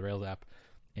back into the Rails app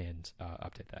and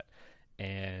update that.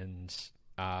 And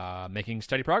making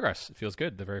steady progress. It feels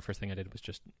good. The very first thing I did was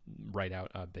just write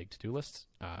out a big to-do list.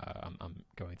 I'm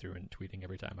going through and tweeting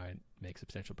every time I make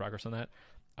substantial progress on that.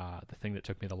 The thing that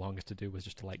took me the longest to do was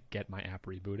just to like get my app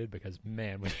rebooted, because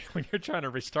man, when you're trying to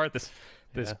restart this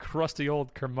crusty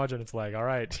old curmudgeon, it's like, all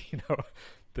right,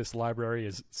 this library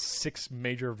is 6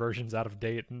 major versions out of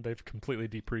date, and they've completely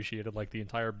depreciated like the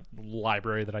entire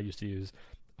library that I used to use.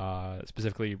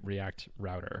 Specifically React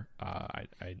Router. I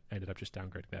ended up just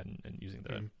downgrading that and using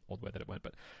the old way that it went,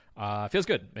 but feels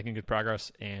good, making good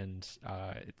progress, and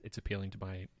it's appealing to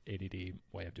my ADD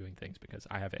way of doing things, because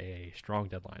I have a strong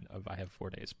deadline of I have 4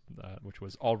 days, which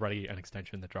was already an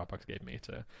extension that Dropbox gave me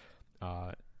to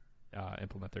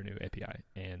implement their new API,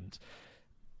 and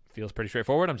feels pretty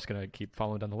straightforward. I'm just going to keep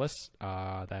following down the list.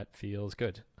 That feels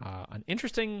good. An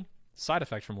interesting side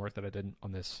effect from work that I did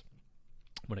on this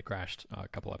when it crashed a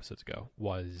couple episodes ago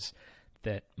was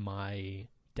that my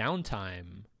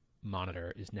downtime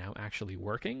monitor is now actually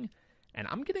working, and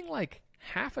I'm getting like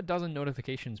half a dozen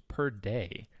notifications per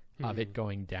day of it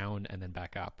going down and then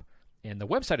back up. And the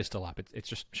website is still up. It's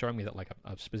just showing me that like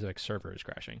a specific server is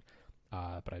crashing.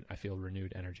 But I feel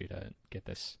renewed energy to get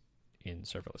this in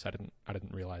serverless. I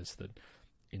didn't realize that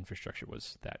infrastructure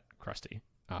was that crusty.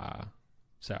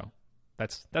 So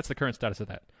that's the current status of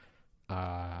that.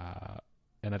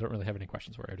 And I don't really have any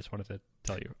questions for you. I just wanted to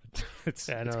tell you. It's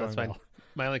that's fine. Well.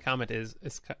 My only comment is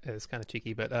kind of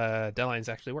cheeky, but deadlines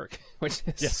actually work, which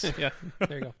is yes, yeah.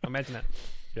 There you go. Imagine that.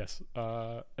 Yes,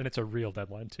 and it's a real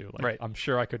deadline too. Like, right. I'm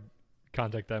sure I could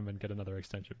contact them and get another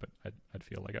extension, but I'd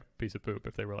feel like a piece of poop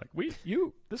if they were like,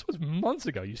 this was months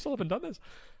ago. You still haven't done this.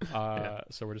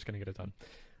 So we're just gonna get it done.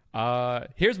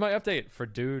 Here's my update for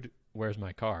Dude, Where's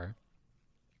My Car?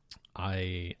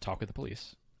 I talked with the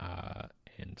police.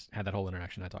 And had that whole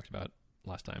interaction I talked about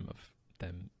last time of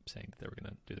them saying that they were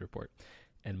going to do the report.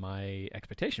 And my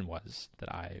expectation was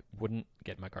that I wouldn't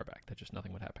get my car back, that just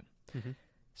nothing would happen. Mm-hmm.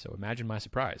 So imagine my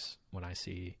surprise when I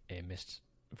see a missed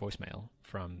voicemail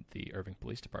from the Irving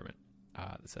Police Department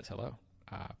that says, "Hello,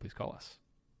 please call us."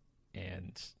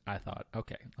 And I thought,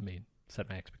 okay, let me set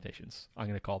my expectations. I'm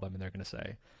going to call them and they're going to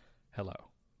say, "Hello,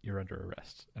 you're under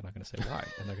arrest." And I'm going to say, "Why?"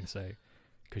 And they're going to say,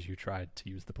 "Because you tried to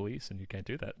use the police and you can't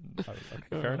do that." And I was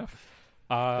like, okay, fair enough.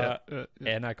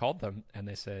 And I called them and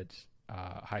they said,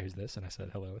 "Hi, who's this?" And I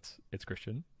said, "Hello, it's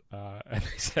Christian." And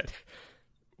they said,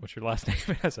 "What's your last name?"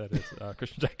 And I said, "It's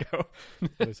Christian Janko." And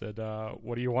they said,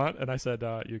 "What do you want?" And I said,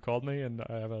 "You called me and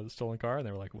I have a stolen car." And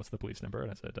they were like, "What's the police number?"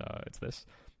 And I said, "It's this."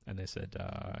 And they said,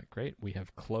 "Great, we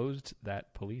have closed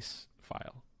that police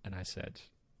file." And I said,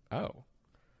 "Oh,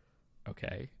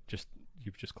 okay,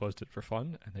 you've just closed it for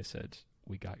fun?" And they said,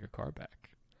 "We got your car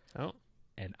back." Oh.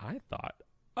 And I thought,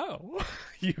 oh,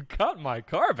 you got my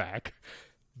car back.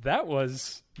 That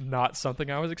was not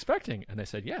something I was expecting. And they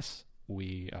said, yes,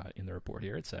 we, in the report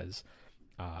here, it says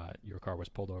your car was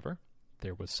pulled over.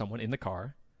 There was someone in the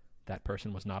car. That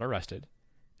person was not arrested.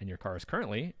 And your car is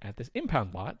currently at this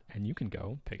impound lot, and you can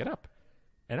go pick it up.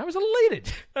 And I was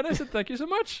elated. And I said, thank you so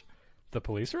much. The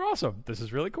police are awesome. This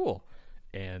is really cool.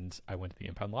 And I went to the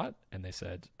impound lot, and they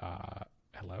said,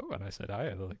 hello. And I said, hi,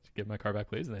 I'd like to give my car back,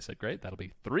 please. And they said, great, that'll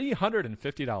be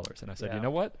 $350. And I said, you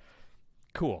know what?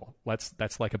 Cool.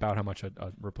 That's like about how much a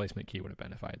replacement key would have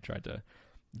been if I had tried to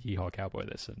yeehaw cowboy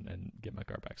this and get my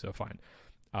car back. So fine.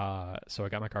 So I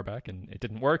got my car back, and it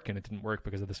didn't work,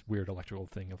 because of this weird electrical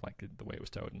thing of like the way it was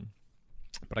towed.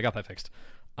 But I got that fixed.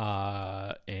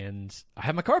 And I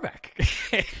have my car back.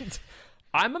 And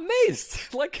I'm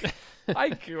amazed. Like,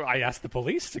 I asked the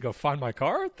police to go find my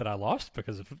car that I lost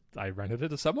because I rented it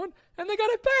to someone, and they got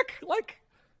it back. Like,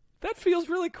 that feels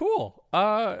really cool.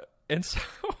 And so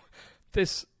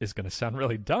this is going to sound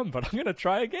really dumb, but I'm going to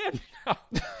try again.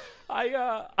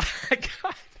 I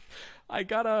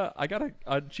got a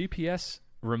GPS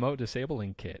remote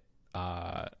disabling kit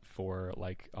for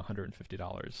like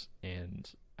 $150, and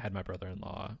had my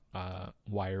brother-in-law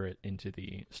wire it into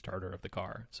the starter of the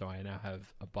car. So I now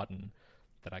have a button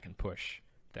that I can push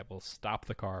that will stop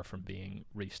the car from being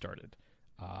restarted.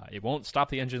 It won't stop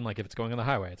the engine like if it's going on the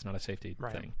highway. It's not a safety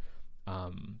thing.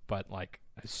 But like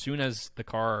as soon as the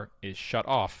car is shut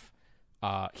off,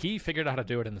 he figured out how to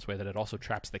do it in this way that it also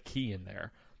traps the key in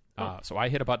there. So I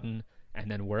hit a button,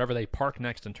 and then wherever they park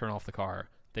next and turn off the car,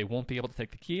 they won't be able to take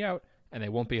the key out, and they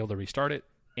won't be able to restart it.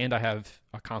 And I have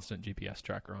a constant GPS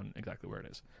tracker on exactly where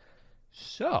it is.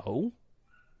 So,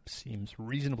 seems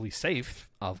reasonably safe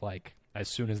of like, as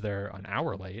soon as they're an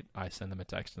hour late, I send them a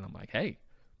text and I'm like, hey,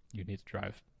 you need to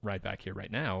drive right back here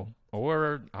right now,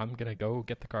 or I'm going to go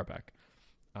get the car back.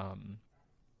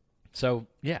 So,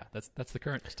 yeah, that's the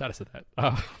current status of that.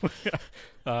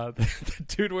 The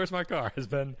Dude, Where's My Car has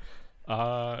been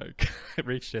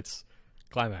reached its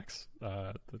climax.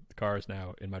 The car is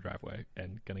now in my driveway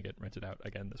and gonna get rented out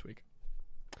again this week.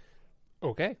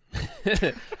 Okay.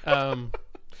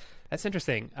 That's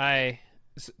interesting.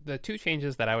 The two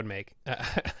changes that I would make, I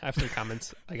have some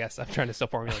comments, I guess. I'm trying to still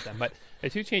formulate them, but the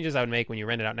two changes I would make when you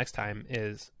rent it out next time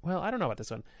is, well, I don't know about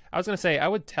this one. I was going to say, I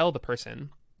would tell the person,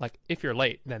 like, if you're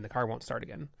late, then the car won't start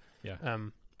again. Yeah.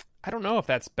 I don't know if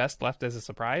that's best left as a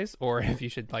surprise or if you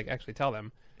should, like, actually tell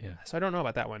them. Yeah. So I don't know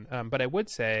about that one. But I would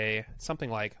say something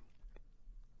like,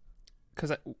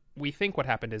 because we think what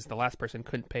happened is the last person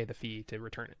couldn't pay the fee to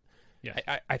return it.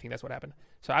 Yeah. I think that's what happened.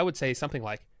 So I would say something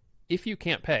like, if you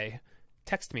can't pay,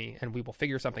 text me and we will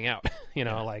figure something out.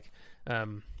 Like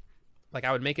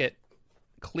I would make it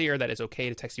clear that it's okay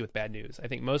to text you with bad news. I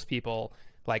think most people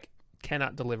like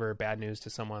cannot deliver bad news to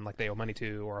someone like they owe money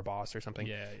to, or a boss or something.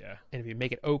 Yeah. And if you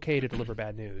make it okay to deliver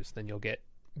bad news, then you'll get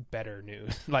better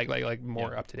news, like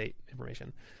more up to date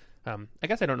information. I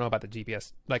guess I don't know about the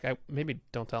GPS. Like, I maybe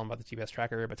don't tell them about the GPS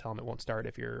tracker, but tell them it won't start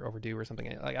if you're overdue or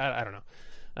something. Like, I don't know.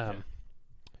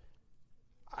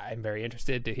 I'm very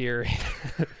interested to hear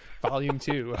volume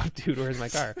 2 of Dude, Where's My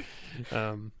Car?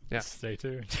 Yeah. Stay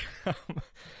tuned.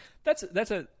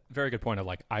 That's a very good point of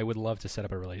like, I would love to set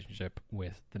up a relationship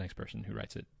with the next person who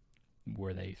writes it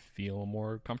where they feel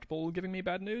more comfortable giving me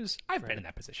bad news. I've been in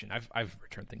that position. I've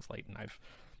returned things late, and I've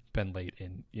been late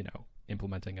in,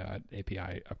 implementing a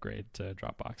API upgrade to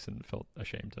Dropbox and felt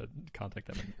ashamed to contact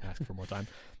them and ask for more time.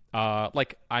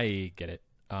 Like, I get it.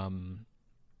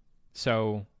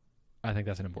 So I think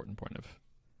that's an important point of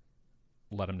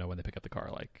let them know when they pick up the car,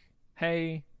 like,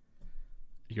 hey,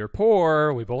 you're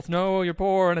poor. We both know you're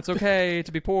poor, and it's okay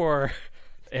to be poor.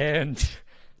 And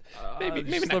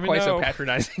maybe not quite so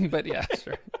patronizing, but yeah,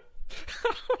 sure.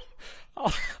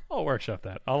 I'll workshop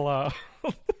that. I'll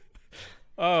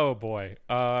oh boy.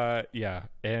 Yeah.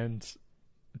 And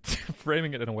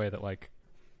framing it in a way that, like,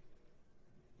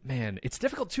 man, it's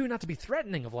difficult too not to be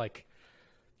threatening of like,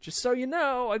 just so you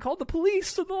know, I called the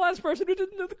police to the last person who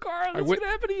didn't know the car. What's going to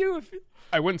happen to you?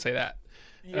 I wouldn't say that.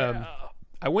 Yeah.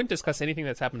 I wouldn't discuss anything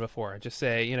that's happened before. Just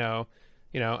say,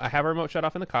 I have a remote shut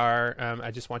off in the car. I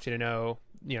just want you to know,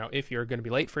 if you're going to be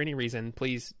late for any reason,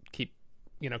 please keep,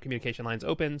 communication lines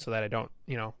open so that I don't,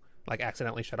 like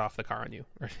accidentally shut off the car on you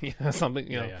or something,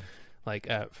 like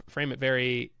frame it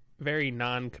very, very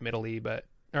non-committally,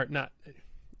 or not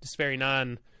just very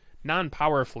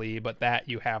non-powerfully, but that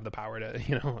you have the power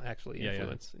to, actually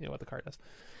influence, what the car does.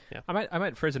 Yeah. I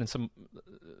might phrase it in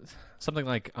something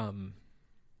like,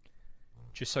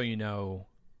 just so you know,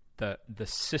 the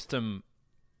system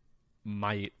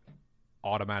might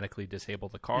automatically disable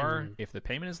the car if the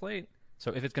payment is late. So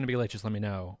if it's going to be late, just let me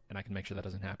know, and I can make sure that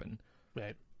doesn't happen.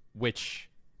 Right. Which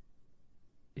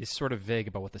is sort of vague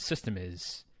about what the system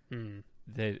is.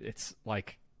 That it's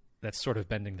like that's sort of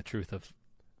bending the truth of,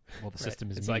 well, the system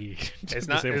is it's me. like,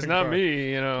 it's not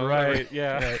me, Right?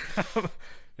 Yeah. Right.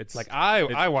 It's like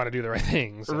I want to do the right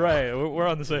thing. So. Right. We're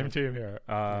on the same team here.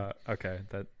 Okay,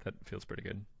 that feels pretty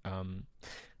good.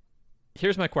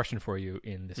 Here's my question for you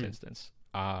in this instance.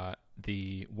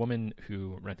 The woman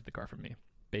who rented the car from me,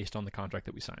 based on the contract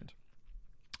that we signed,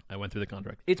 I went through the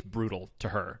contract. It's brutal to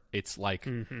her. It's like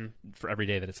for every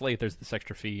day that it's late, there's this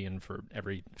extra fee, and for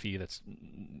every fee that's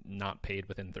not paid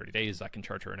within 30 days, I can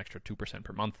charge her an extra 2%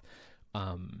 per month.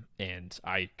 And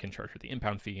I can charge her the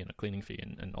impound fee and a cleaning fee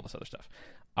and all this other stuff.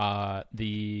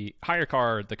 The hire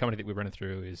car, the company that we rented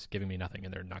through, is giving me nothing,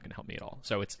 and they're not going to help me at all.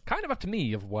 So it's kind of up to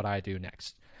me of what I do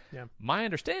next. Yeah. My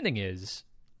understanding is,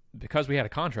 because we had a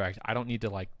contract, I don't need to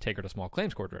like take her to small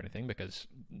claims court or anything, because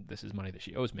this is money that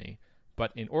she owes me.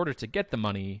 But in order to get the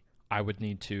money, I would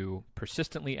need to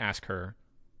persistently ask her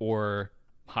or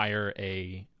hire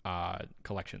a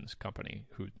collections company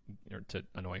to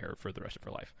annoy her for the rest of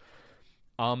her life.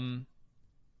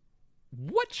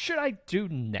 What should I do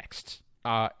next?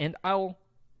 And I'll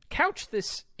couch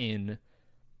this in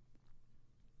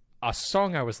a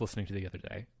song I was listening to the other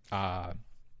day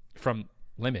from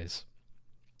Les Mis.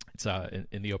 It's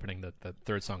in the opening, the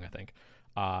third song, I think.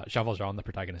 Jean Valjean, the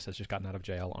protagonist, has just gotten out of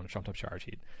jail on a trumped-up charge.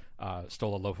 He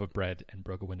stole a loaf of bread and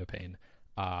broke a window pane,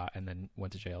 and then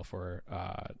went to jail for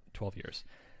 12 years.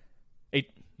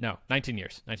 19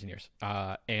 years.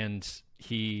 And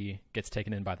he gets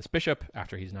taken in by this bishop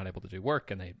after he's not able to do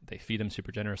work, and they feed him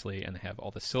super generously, and they have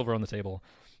all this silver on the table.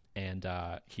 And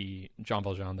Jean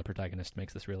Valjean, the protagonist,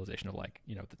 makes this realization of like,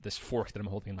 this fork that I'm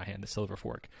holding in my hand, the silver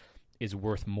fork, is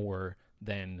worth more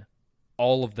than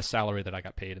all of the salary that I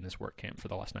got paid in this work camp for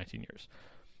the last 19 years.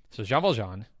 So Jean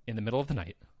Valjean, in the middle of the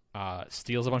night,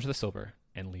 steals a bunch of the silver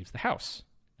and leaves the house.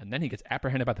 And then he gets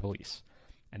apprehended by the police.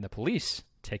 And the police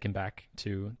take him back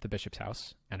to the bishop's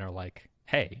house and are like,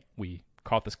 hey, we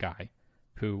caught this guy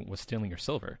who was stealing your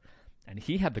silver. And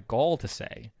he had the gall to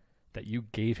say that you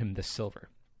gave him this silver.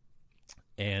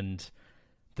 And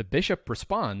the bishop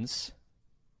responds,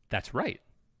 that's right.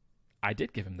 I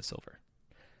did give him the silver.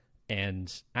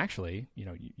 And actually,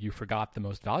 you forgot the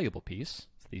most valuable piece,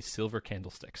 these silver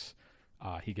candlesticks.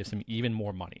 He gives him even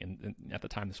more money. And at the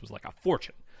time, this was like a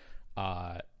fortune.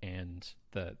 And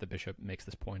the bishop makes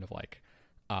this point of like,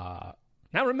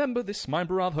 now remember this, my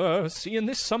brother, see in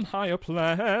this some higher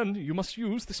plan. You must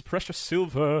use this precious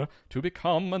silver to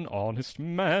become an honest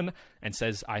man. And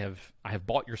says, I have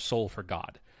bought your soul for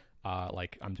God.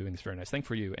 Like, I'm doing this very nice thing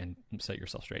for you, and set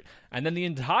yourself straight. And then the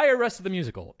entire rest of the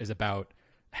musical is about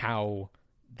how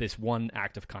this one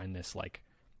act of kindness like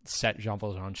set Jean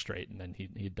Valjean straight, and then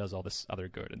he does all this other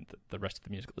good, and the rest of the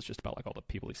musical is just about like all the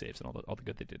people he saves and all the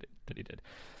good that he did.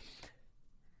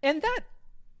 And that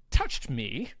touched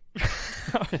me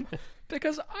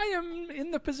because I am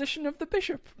in the position of the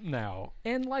bishop now.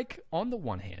 And like, on the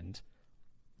one hand,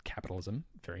 capitalism,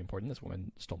 very important. This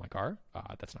woman stole my car.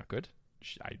 That's not good.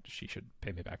 She should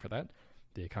pay me back for that.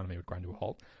 The economy would grind to a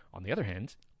halt. On the other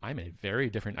hand, I'm in a very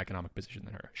different economic position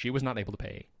than her. She was not able to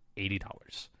pay $80.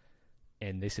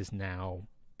 And this is now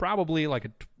probably like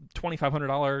a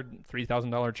 $2,500,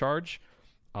 $3,000 charge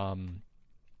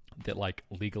that like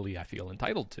legally I feel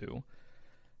entitled to.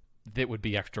 That would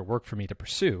be extra work for me to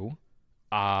pursue.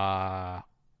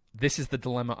 This is the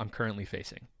dilemma I'm currently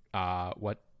facing.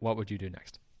 What would you do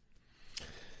next?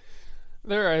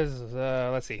 There is,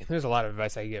 let's see. There's a lot of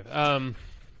advice I give.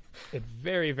 It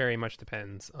very, very much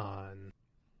depends on...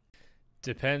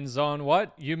 Depends on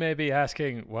what? You may be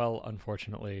asking. Well,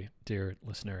 unfortunately, dear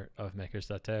listener of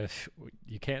Makers.dev,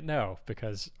 you can't know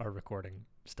because our recording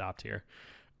stopped here.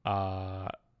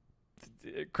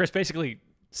 Chris basically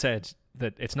said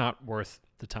that it's not worth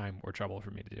the time or trouble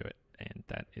for me to do it. And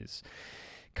that is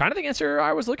kind of the answer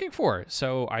I was looking for.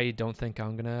 So I don't think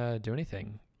I'm going to do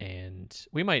anything. And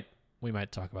we might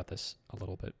talk about this a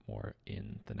little bit more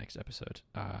in the next episode.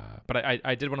 But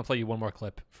I did want to play you one more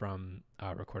clip from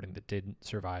a recording that did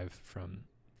survive from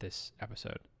this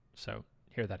episode. So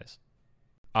here that is.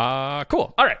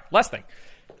 Cool. All right. Last thing.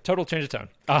 Total change of tone.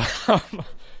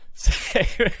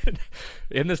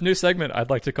 In this new segment, I'd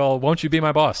like to call Won't You Be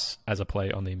My Boss as a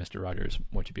play on the Mr. Rogers,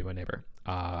 Won't You Be My Neighbor.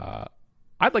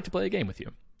 I'd like to play a game with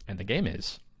you. And the game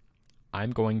is,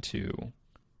 I'm going to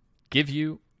give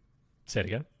you... Say it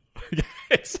again.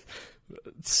 It's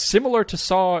similar to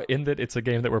Saw in that it's a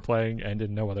game that we're playing and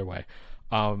in no other way.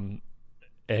 And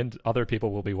other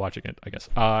people will be watching it, I guess.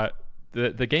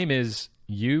 The game is,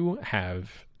 you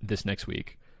have this next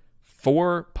week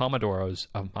 4 Pomodoros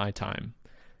of my time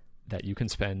that you can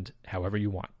spend however you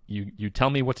want. You tell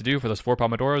me what to do for those 4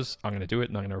 Pomodoros, I'm going to do it,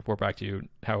 and I'm going to report back to you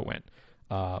how it went.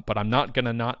 But I'm not going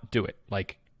to not do it.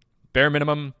 Like, bare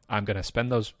minimum, I'm going to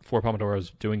spend those 4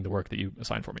 Pomodoros doing the work that you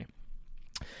assign for me.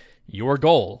 Your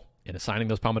goal in assigning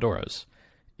those Pomodoros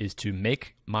is to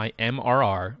make my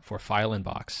MRR for File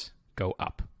Inbox go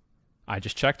up. I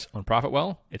just checked on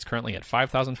ProfitWell. It's currently at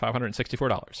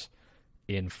 $5,564.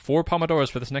 In 4 Pomodoros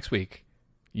for this next week,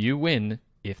 you win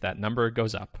if that number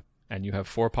goes up, and you have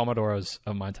 4 Pomodoros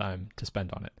of my time to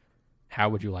spend on it. How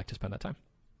would you like to spend that time?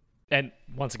 And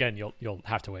once again, you'll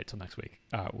have to wait till next week.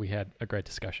 We had a great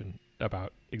discussion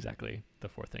about exactly the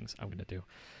 4 things I'm going to do,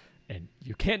 and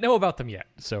you can't know about them yet.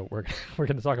 So we're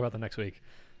going to talk about them next week,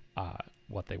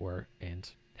 what they were and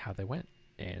how they went.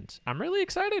 And I'm really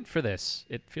excited for this.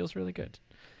 It feels really good.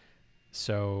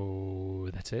 So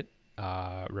that's it.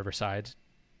 Riverside,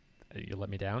 you let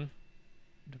me down.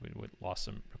 We lost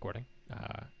some recording.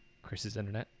 Chris's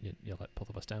internet, you let both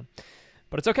of us down.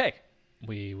 But it's okay.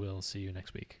 We will see you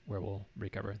next week, where we'll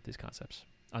recover these concepts.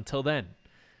 Until then,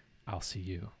 I'll see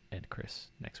you and Chris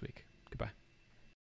next week. Goodbye.